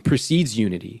precedes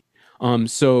unity.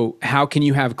 So how can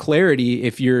you have clarity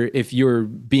if you're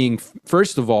being,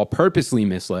 first of all, purposely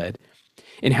misled?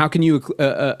 And how can you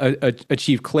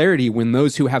achieve clarity when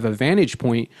those who have a vantage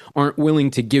point aren't willing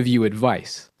to give you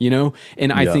advice?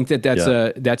 And I think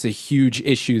that's a huge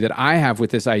issue that I have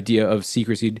with this idea of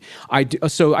secrecy.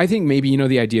 So I think maybe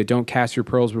the idea, don't cast your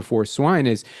pearls before swine,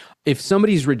 is if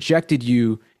somebody's rejected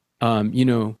you,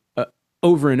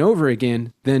 over and over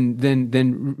again,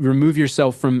 then remove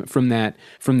yourself from that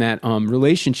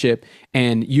relationship,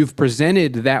 and you've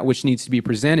presented that which needs to be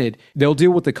presented. They'll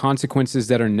deal with the consequences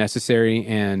that are necessary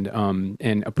and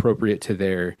appropriate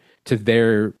to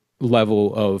their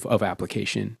level of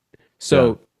application.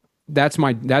 So that's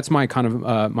my kind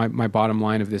of my bottom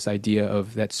line of this idea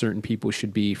of that certain people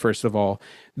should be, first of all,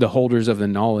 the holders of the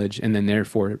knowledge, and then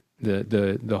therefore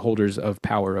the holders of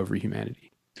power over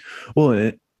humanity.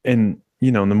 Well, and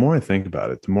the more I think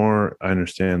about it, the more I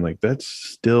understand, like, that's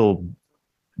still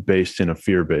based in a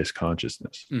fear-based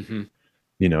consciousness. Mm-hmm.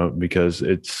 Because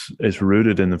it's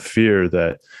rooted in the fear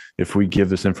that if we give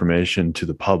this information to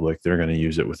the public, they're going to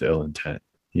use it with ill intent.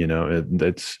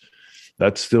 That's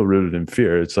still rooted in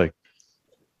fear. It's like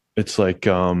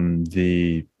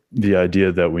the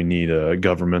idea that we need a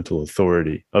governmental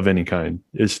authority of any kind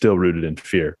is still rooted in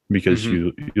fear, because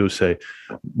mm-hmm. you'll say,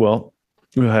 well,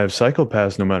 we have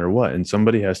psychopaths no matter what, and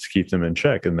somebody has to keep them in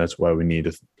check, and that's why we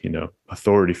need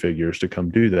authority figures to come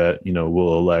do that.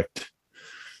 We'll elect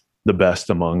the best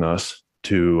among us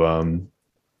to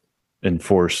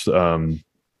enforce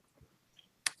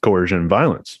coercion and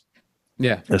violence.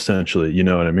 Yeah, essentially, you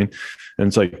know what I mean? And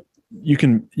it's like you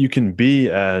can be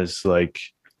as like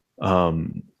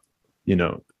the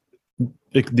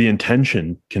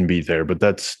intention can be there, but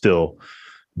that's still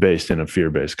based in a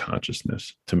fear-based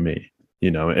consciousness to me.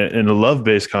 And a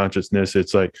love-based consciousness,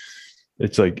 it's like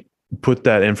put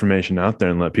that information out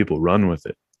there and let people run with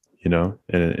it,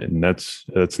 and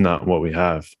that's not what we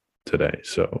have today.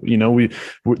 So,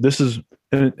 this is,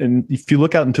 and if you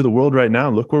look out into the world right now,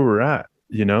 look where we're at,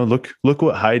 look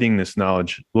what hiding this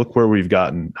knowledge, look where we've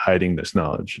gotten hiding this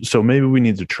knowledge. So maybe we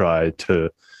need to try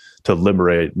to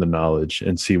liberate the knowledge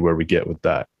and see where we get with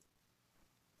that.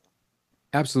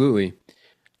 Absolutely.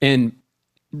 And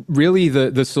really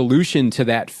the solution to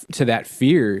that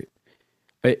fear,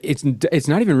 it's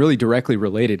not even really directly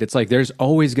related. It's like there's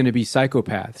always going to be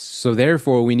psychopaths, so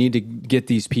therefore we need to get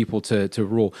these people to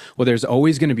rule. Well, there's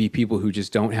always going to be people who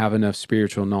just don't have enough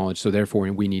spiritual knowledge, so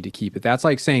therefore we need to keep it. That's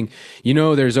like saying,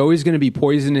 there's always going to be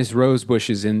poisonous rose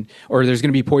bushes or there's going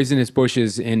to be poisonous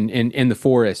bushes in the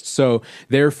forest, so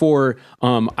therefore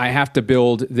I have to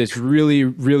build this really,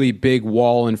 really big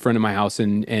wall in front of my house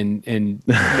and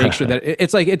make sure that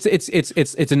it's like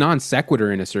it's a non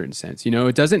sequitur in a certain sense.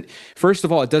 It doesn't, first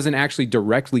of all, it doesn't actually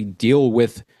directly deal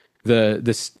with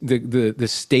the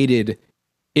stated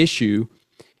issue,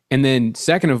 and then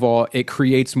second of all, it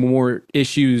creates more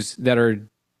issues that are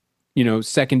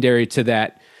secondary to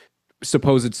that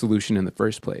supposed solution in the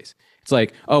first place. It's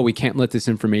like, oh, we can't let this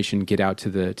information get out to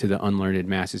the unlearned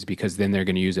masses because then they're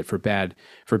going to use it for bad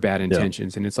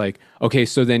intentions. And it's like, okay,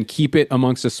 so then keep it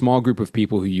amongst a small group of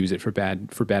people who use it for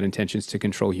bad intentions to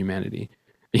control humanity.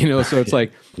 So it's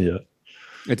like, yeah.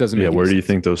 It doesn't make where sense. do you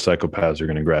think those psychopaths are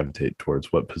going to gravitate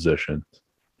towards? What position?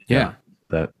 Yeah.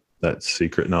 That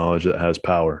secret knowledge that has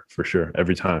power, for sure,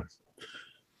 every time.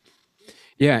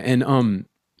 Yeah. And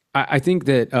I think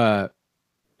that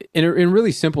in a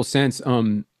really simple sense,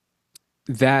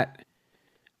 that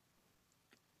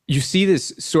you see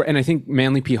this sort, and I think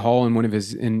Manly P. Hall in one of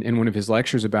his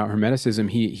lectures about Hermeticism,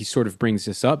 he sort of brings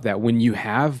this up, that when you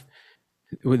have,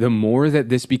 the more that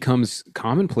this becomes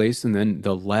commonplace, and then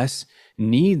the less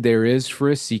need there is for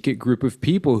a secret group of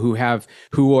people who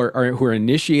are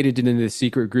initiated into this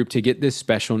secret group to get this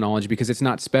special knowledge, because it's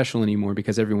not special anymore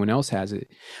because everyone else has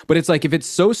it. But it's like, if it's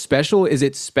so special, is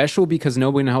it special because no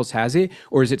one else has it,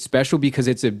 or is it special because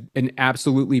it's an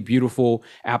absolutely beautiful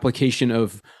application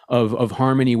of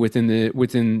harmony within the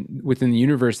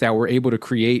universe that we're able to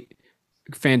create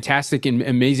fantastic and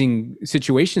amazing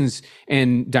situations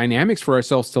and dynamics for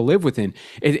ourselves to live within?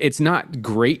 It's not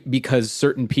great because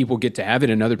certain people get to have it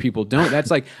and other people don't.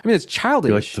 That's like, I mean, it's childish.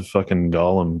 You're like the fucking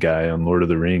Gollum guy on Lord of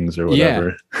the Rings or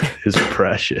whatever. Yeah. Is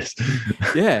precious.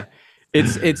 Yeah.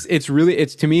 It's really,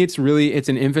 to me, it's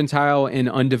an infantile and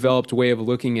undeveloped way of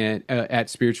looking at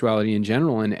spirituality in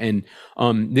general. And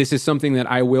this is something that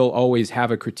I will always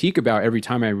have a critique about every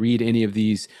time I read any of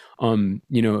these,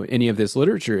 any of this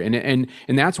literature. And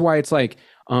that's why it's like,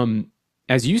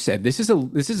 as you said,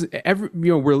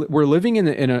 we're living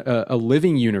in a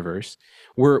living universe.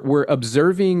 We're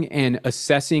observing and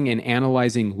assessing and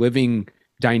analyzing living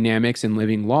dynamics and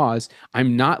living laws.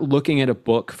 I'm not looking at a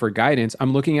book for guidance.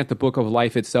 I'm looking at the book of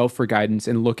life itself for guidance,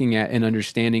 and looking at and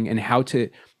understanding and how to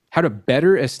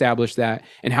better establish that,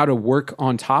 and how to work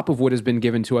on top of what has been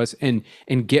given to us, and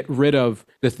get rid of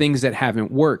the things that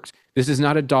haven't worked. This is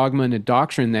not a dogma and a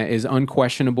doctrine that is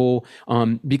unquestionable,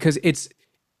 because it's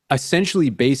essentially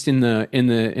based in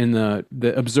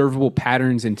the observable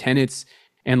patterns and tenets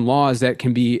and laws that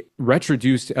can be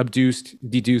retroduced, abduced,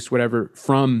 deduced, whatever,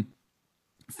 from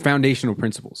foundational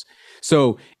principles.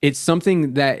 So it's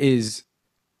something that is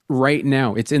right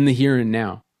now. It's in the here and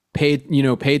now. Pay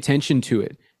attention to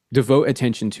it. Devote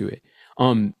attention to it.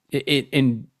 And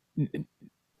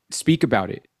speak about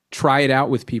it. Try it out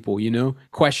with people.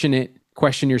 Question it.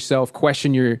 Question yourself.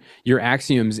 Question your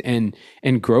axioms, and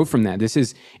grow from that.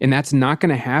 And that's not going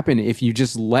to happen if you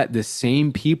just let the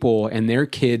same people and their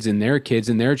kids and their kids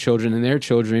and their children and their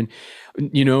children,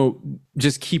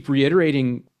 just keep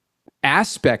reiterating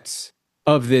aspects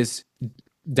of this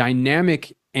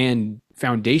dynamic and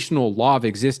foundational law of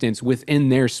existence within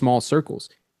their small circles.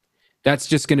 That's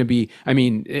just going to be,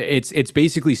 it's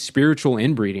basically spiritual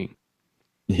inbreeding.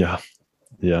 Yeah.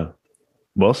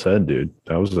 Well said, dude.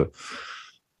 That was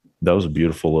a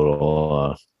beautiful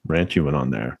little rant you went on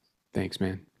there. Thanks,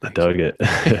 man. Thanks. I dug it.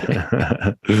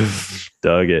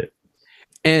 Dug it.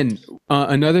 And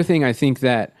another thing I think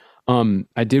that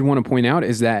I did want to point out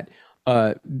is that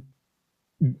I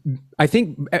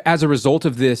think as a result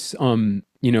of this,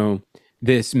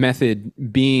 this method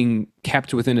being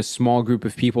kept within a small group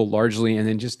of people largely, and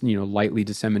then just, lightly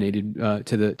disseminated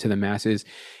to the masses,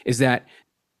 is that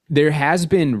there has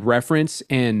been reference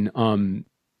and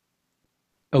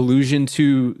allusion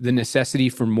to the necessity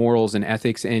for morals and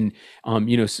ethics. And,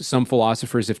 some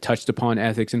philosophers have touched upon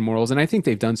ethics and morals, and I think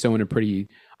they've done so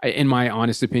in my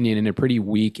honest opinion, in a pretty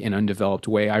weak and undeveloped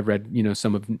way. I've read,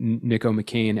 some of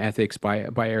Nicomachean Ethics by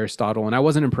Aristotle, and I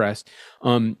wasn't impressed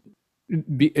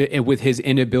with his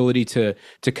inability to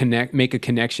make a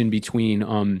connection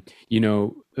between,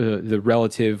 the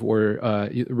relative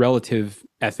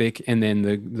ethic and then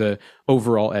the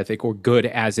overall ethic, or good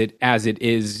as it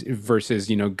is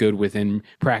versus, good within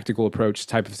practical approach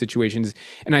type of situations.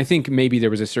 And I think maybe there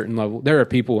was a certain level, there are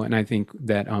people, and I think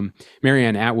that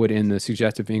Marianne Atwood in the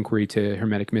Suggestive Inquiry to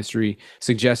Hermetic Mystery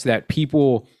suggests that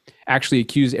people actually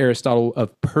accuse Aristotle of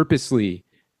purposely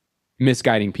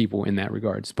misguiding people in that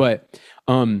regards, but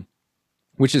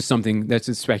which is something that's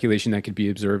a speculation that could be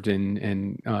observed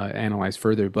and analyzed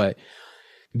further. But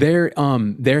there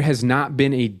has not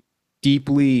been a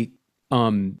deeply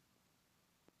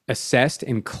assessed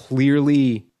and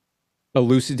clearly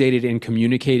elucidated and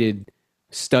communicated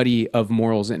study of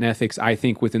morals and ethics, I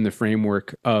think, within the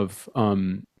framework of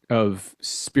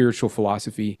spiritual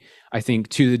philosophy, I think,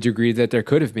 to the degree that there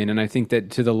could have been. And I think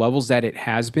that to the levels that it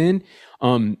has been,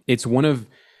 it's one of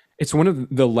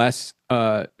the less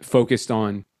focused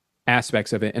on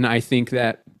aspects of it. And I think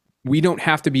that we don't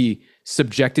have to be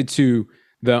subjected to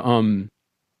the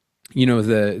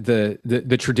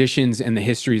traditions and the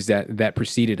histories that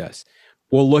preceded us.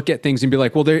 We'll look at things and be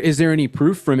like, well, is there any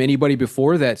proof from anybody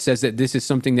before that says that this is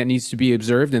something that needs to be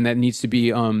observed and that needs to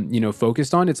be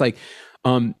focused on? It's like,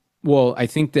 well, I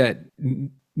think that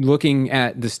looking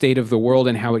at the state of the world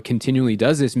and how it continually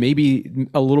does this, maybe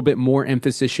a little bit more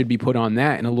emphasis should be put on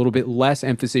that, and a little bit less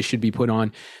emphasis should be put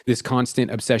on this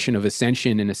constant obsession of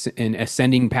ascension and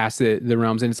ascending past the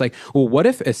realms. And it's like, well, what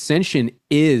if ascension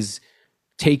is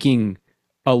taking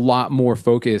a lot more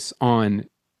focus on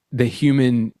the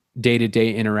human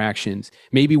day-to-day interactions?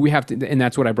 Maybe we have to, and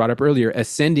that's what I brought up earlier,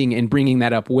 ascending and bringing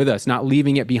that up with us, not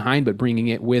leaving it behind, but bringing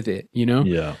it with it,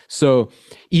 Yeah. So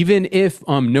even if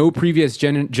no previous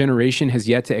generation has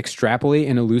yet to extrapolate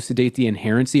and elucidate the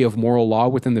inherency of moral law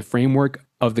within the framework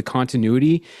of the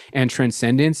continuity and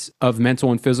transcendence of mental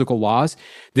and physical laws,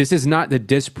 this is not the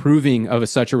disproving of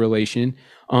such a relation,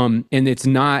 and it's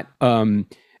not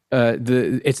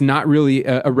it's not really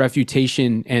a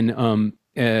refutation and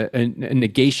a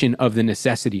negation of the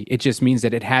necessity. It just means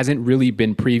that it hasn't really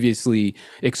been previously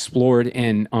explored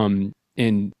and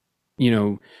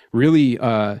really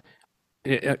I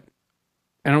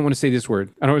don't want to say this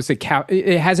word. I don't want to say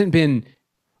it hasn't been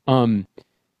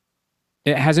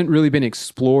it hasn't really been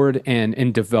explored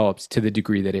and developed to the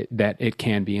degree that it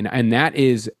can be. And that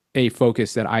is a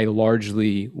focus that I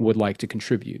largely would like to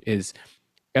contribute, is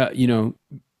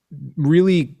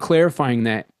really clarifying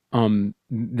that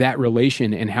that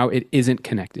relation and how it isn't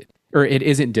connected, or it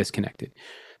isn't disconnected.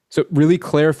 So really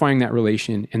clarifying that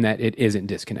relation and that it isn't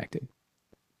disconnected.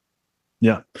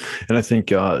 Yeah. And I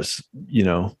think, a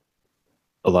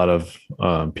lot of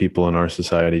people in our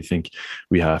society think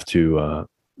we have to,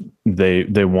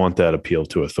 they want that appeal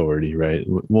to authority, right?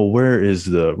 Well, where's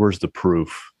the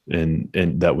proof in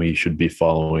that we should be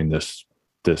following this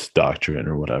doctrine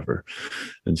or whatever?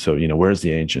 And so, where's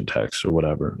the ancient text or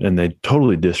whatever? And they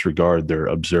totally disregard their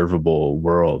observable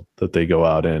world that they go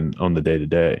out in on the day to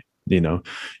day.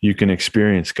 You can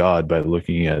experience God by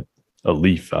looking at a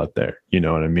leaf out there. You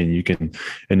know what I mean? You can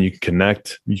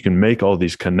make all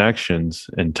these connections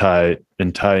and tie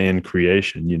in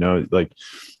creation, like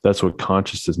that's what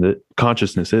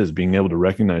consciousness is, being able to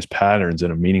recognize patterns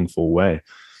in a meaningful way.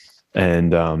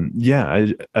 And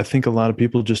I think a lot of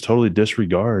people just totally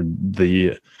disregard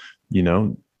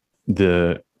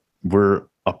we're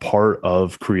a part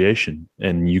of creation,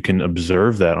 and you can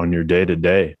observe that on your day to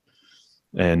day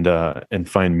and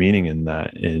find meaning in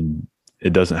that. And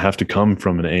it doesn't have to come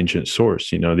from an ancient source.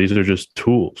 These are just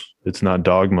tools. It's not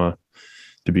dogma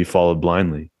to be followed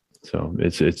blindly. So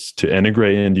it's to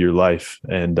integrate into your life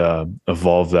and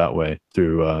evolve that way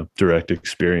through direct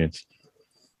experience.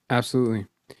 Absolutely.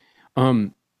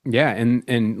 Yeah.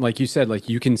 And like you said, like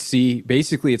you can see,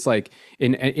 basically it's like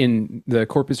in the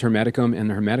Corpus Hermeticum and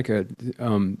the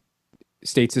Hermetica,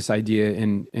 states this idea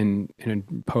in a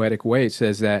poetic way. It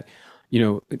says that,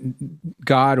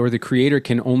 God or the creator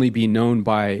can only be known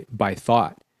by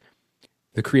thought.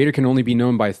 The creator can only be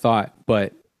known by thought,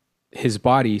 but his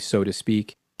body, so to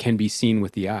speak, can be seen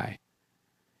with the eye.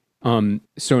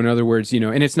 So in other words,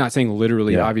 and it's not saying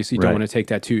literally, obviously you don't want to take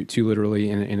that too literally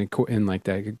in like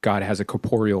that God has a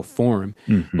corporeal form,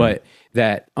 but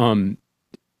that, God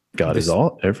is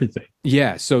everything.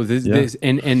 Yeah. So this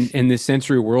and this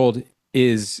sensory world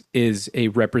is a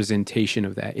representation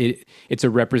of that. It's a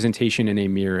representation in a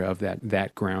mirror of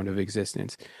that ground of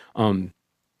existence. I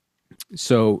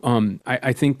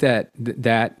think that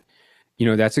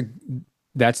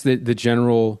that's the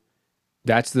general,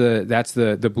 that's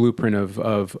the blueprint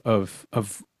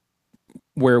of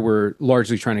where we're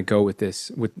largely trying to go with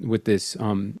this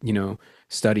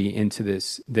study into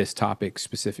this topic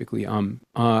specifically.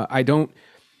 I don't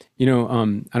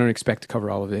expect to cover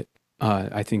all of it.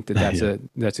 I think that's a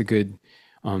good.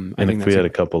 And if we had a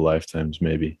couple lifetimes,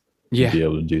 maybe we'd be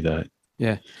able to do that.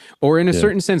 Yeah. Or in a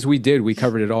certain sense, we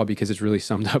covered it all because it's really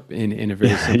summed up in a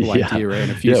very simple idea, right?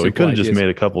 And a few we could have just made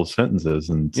a couple of sentences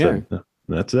and said,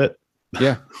 that's it.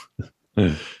 Yeah.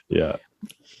 Yeah.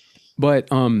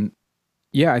 But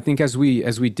I think as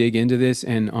we dig into this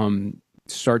and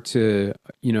start to,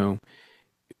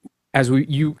 as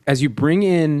you bring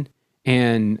in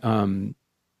and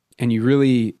you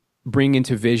really bring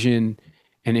into vision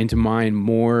and into mind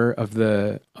more of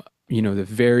the the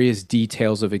various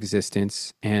details of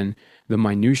existence and the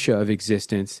minutia of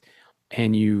existence,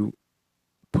 and you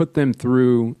put them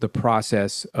through the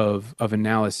process of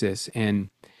analysis, and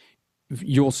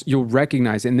you'll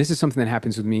recognize, and this is something that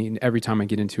happens with me every time I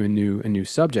get into a new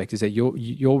subject, is that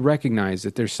you'll recognize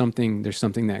that there's something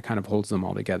that kind of holds them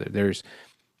all together. There's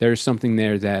something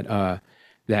there that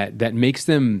makes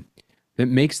them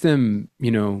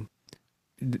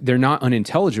they're not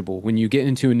unintelligible. When you get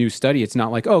into a new study, it's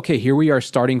not like, oh, okay, here we are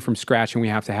starting from scratch and we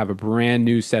have to have a brand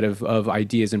new set of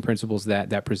ideas and principles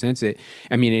that presents it.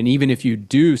 I mean, and even if you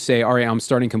do say, all right, I'm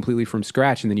starting completely from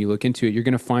scratch, and then you look into it, you're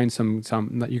going to find you're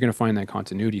going to find that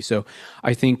continuity. So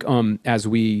I think as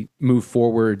we move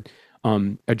forward,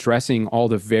 addressing all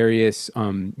the various,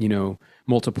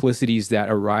 multiplicities that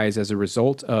arise as a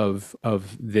result of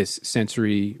this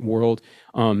sensory world,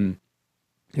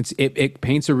 it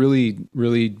paints a really,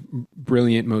 really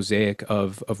brilliant mosaic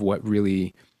of what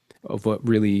really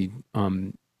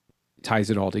ties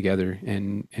it all together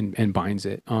and binds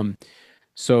it.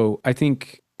 So I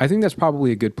think that's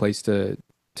probably a good place to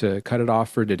cut it off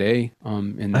for today.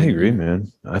 And I agree,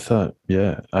 man. I thought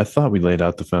we laid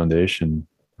out the foundation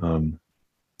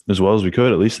as well as we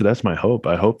could. At least that's my hope.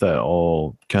 I hope that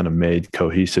all kind of made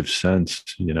cohesive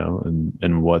sense,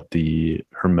 and what the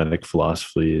Hermetic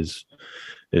philosophy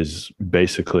is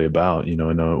basically about. I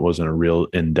know it wasn't a real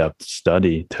in-depth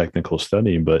technical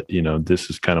study, but this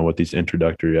is kind of what these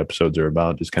introductory episodes are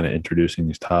about, just kind of introducing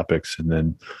these topics and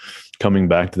then coming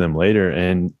back to them later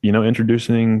and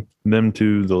introducing them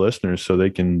to the listeners so they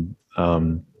can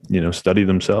study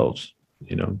themselves.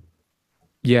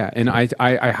 Yeah, and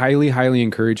I highly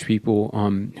encourage people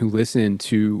who listen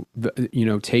to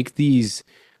take these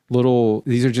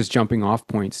these are just jumping off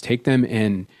points, take them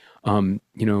and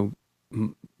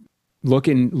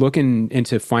looking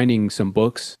into finding some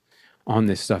books on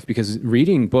this stuff, because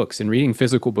reading books and reading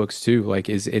physical books too, like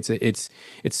it's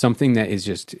something that is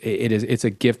just, it's a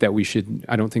gift that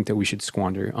I don't think that we should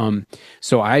squander.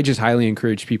 So I just highly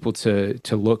encourage people to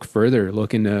look further,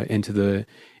 look into the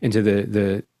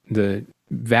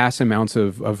vast amounts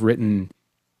of written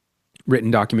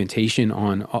documentation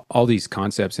on all these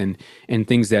concepts and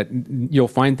things that you'll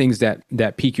find, things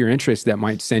that pique your interest, that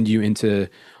might send you into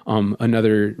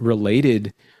another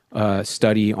related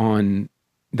study on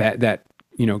that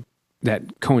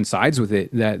coincides with it,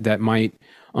 that might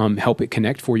help it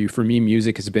connect for you. For me,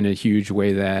 music has been a huge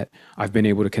way that I've been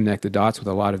able to connect the dots with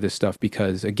a lot of this stuff,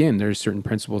 because again, there's certain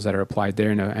principles that are applied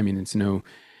there. And I mean, it's no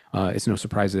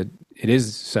surprise that it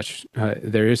is such,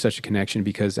 there is such a connection,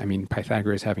 because I mean,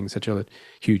 Pythagoras having such a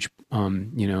huge,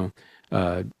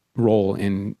 role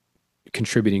in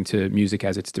contributing to music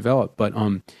as it's developed. But,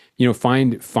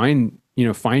 find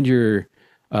your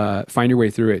way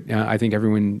through it. I think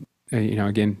everyone,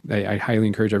 again, I highly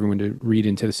encourage everyone to read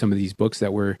into some of these books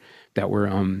that we're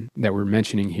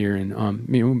mentioning here, and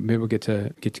maybe we'll get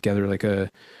together like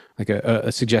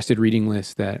a suggested reading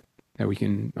list that we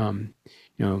can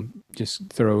just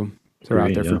throw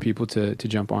out there for people to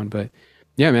jump on. But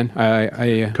yeah, man,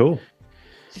 I cool.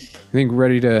 I think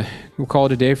we'll call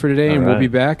it a day for today. All and right. We'll be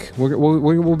back.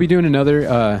 We'll be doing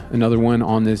another one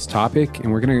on this topic,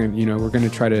 and we're gonna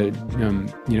try to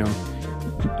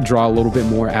draw a little bit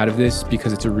more out of this,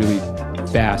 because it's a really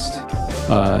vast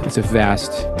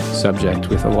subject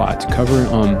with a lot to cover.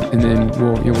 And then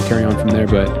we'll carry on from there.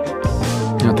 But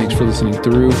thanks for listening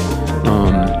through.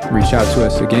 Reach out to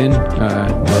us again.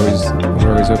 We're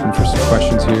always open for some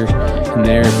questions here and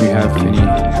there. If you have any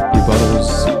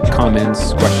rebuttals,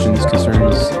 comments, questions,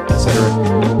 concerns,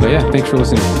 etc. But yeah, thanks for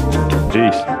listening.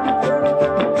 Peace.